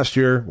time last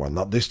year. Well,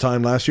 not this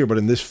time last year, but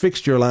in this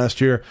fixture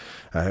last year,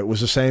 it was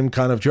the same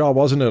kind of job,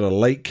 wasn't it? A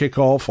late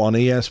kickoff on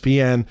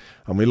ESPN,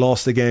 and we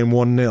lost the game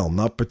 1-0.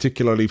 Not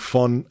particularly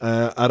fun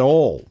at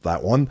all,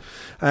 that one.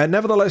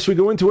 Nevertheless,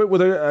 we go into it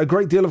with a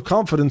great deal of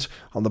confidence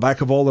on the back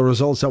of all the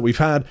results that we've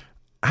had.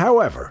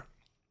 However,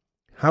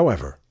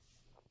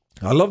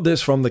 I love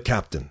this from the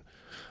captain,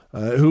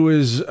 who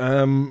is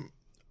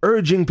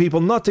urging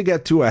people not to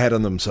get too ahead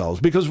on themselves,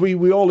 because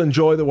we all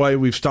enjoy the way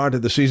we've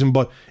started the season,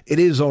 but it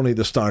is only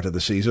the start of the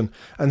season.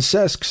 And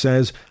Cesc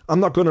says, I'm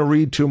not going to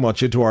read too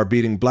much into our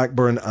beating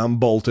Blackburn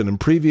and Bolton. In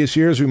previous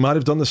years, we might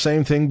have done the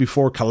same thing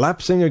before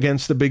collapsing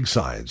against the big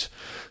sides.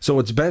 So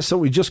it's best that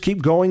we just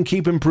keep going,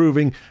 keep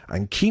improving,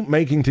 and keep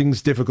making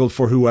things difficult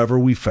for whoever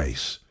we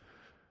face.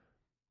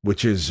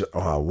 Which is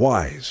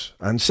wise.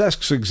 And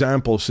Cesc's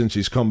example since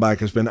he's come back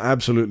has been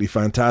absolutely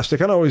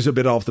fantastic. I know he's a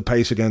bit off the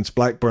pace against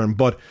Blackburn,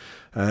 but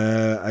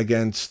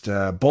against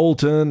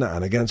Bolton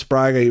and against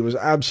Braga, he was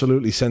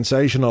absolutely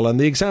sensational. And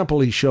the example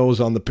he shows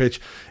on the pitch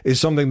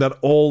is something that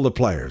all the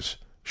players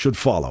should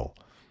follow.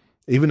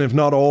 Even if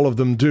not all of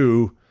them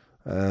do.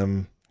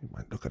 You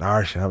might look at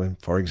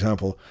Arshavin, for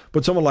example.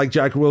 But someone like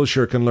Jack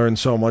Wilshere can learn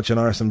so much, and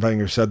Arsene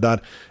Wenger said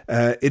that.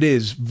 It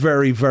is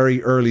very,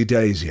 very early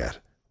days yet.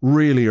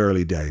 Really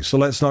early days. So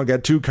let's not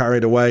get too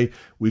carried away.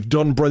 We've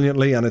done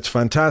brilliantly and it's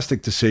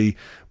fantastic to see,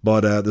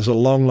 but there's a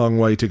long, long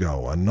way to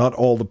go. And not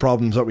all the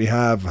problems that we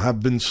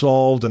have been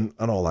solved and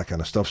all that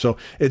kind of stuff. So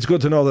it's good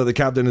to know that the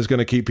captain is going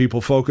to keep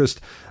people focused.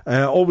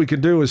 All we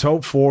can do is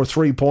hope for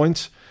 3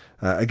 points.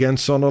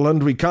 against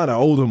Sunderland. We kind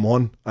of owe them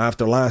one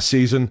after last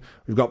season.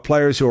 We've got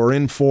players who are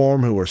in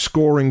form, who are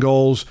scoring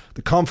goals.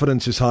 The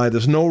confidence is high.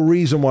 There's no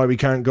reason why we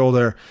can't go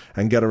there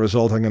and get a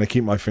result. I'm going to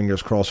keep my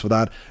fingers crossed for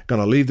that.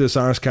 Going to leave this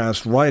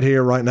Arsecast right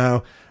here, right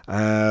now.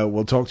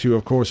 We'll talk to you,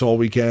 of course, all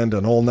weekend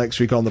and all next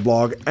week on the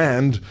blog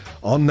and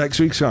on next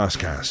week's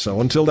Arsecast.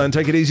 So until then,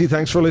 take it easy.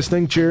 Thanks for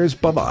listening. Cheers.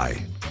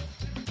 Bye-bye.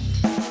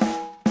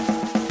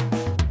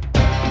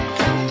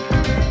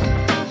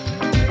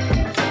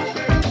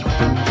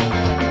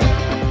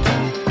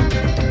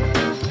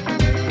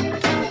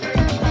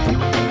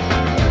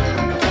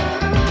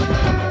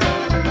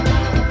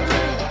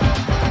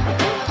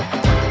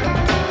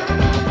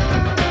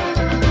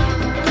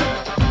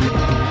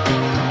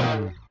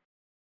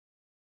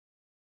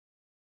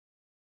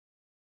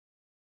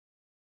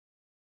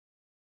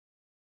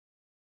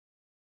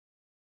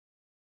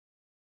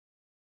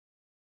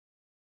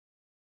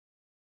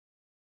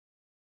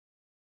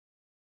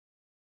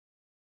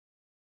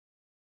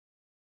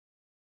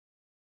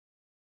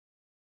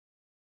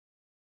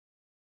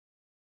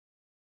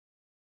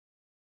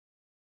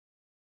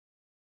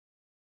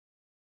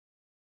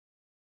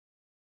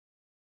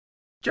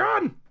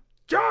 John,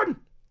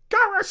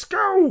 go to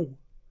school.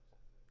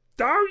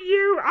 Don't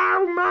you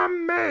owe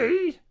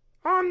me.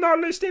 I'm not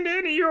listening to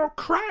any of your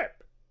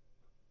crap.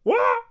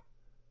 What?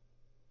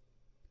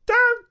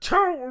 Don't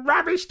talk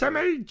rubbish to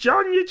me,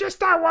 John. You just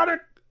don't want to...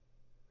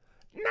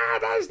 No,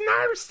 there's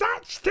no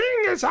such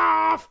thing as a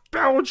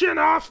half-Belgian,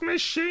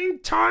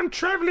 half-machine,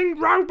 time-travelling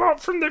robot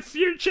from the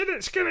future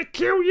that's going to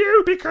kill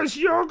you because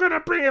you're going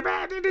to bring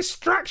about the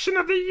destruction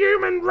of the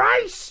human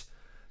race.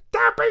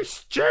 Don't be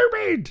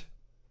stupid.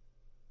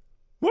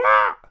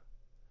 What?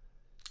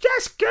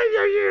 Just get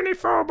your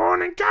uniform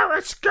on and go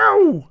to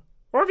school.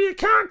 Or if you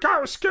can't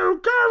go to school,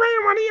 go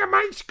around one of your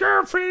mate's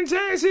girlfriend's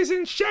houses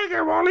and shag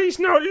her while he's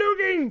not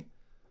looking.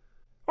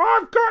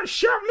 I've got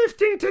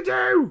shoplifting to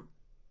do.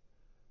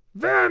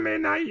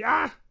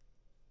 Verminator.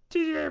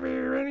 Did you ever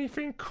hear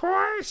anything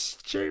quite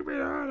stupid?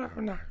 I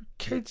don't know.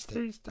 Kids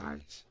these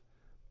days.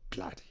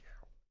 Bloody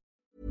hell.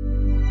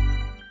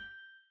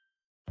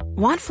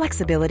 Want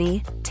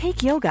flexibility?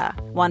 Take yoga.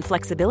 Want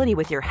flexibility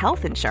with your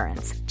health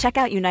insurance? Check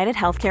out United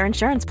Healthcare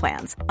Insurance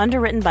Plans.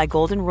 Underwritten by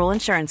Golden Rule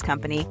Insurance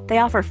Company, they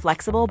offer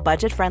flexible,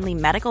 budget-friendly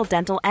medical,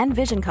 dental, and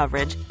vision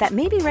coverage that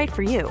may be right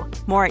for you.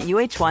 More at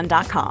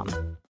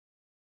UH1.com.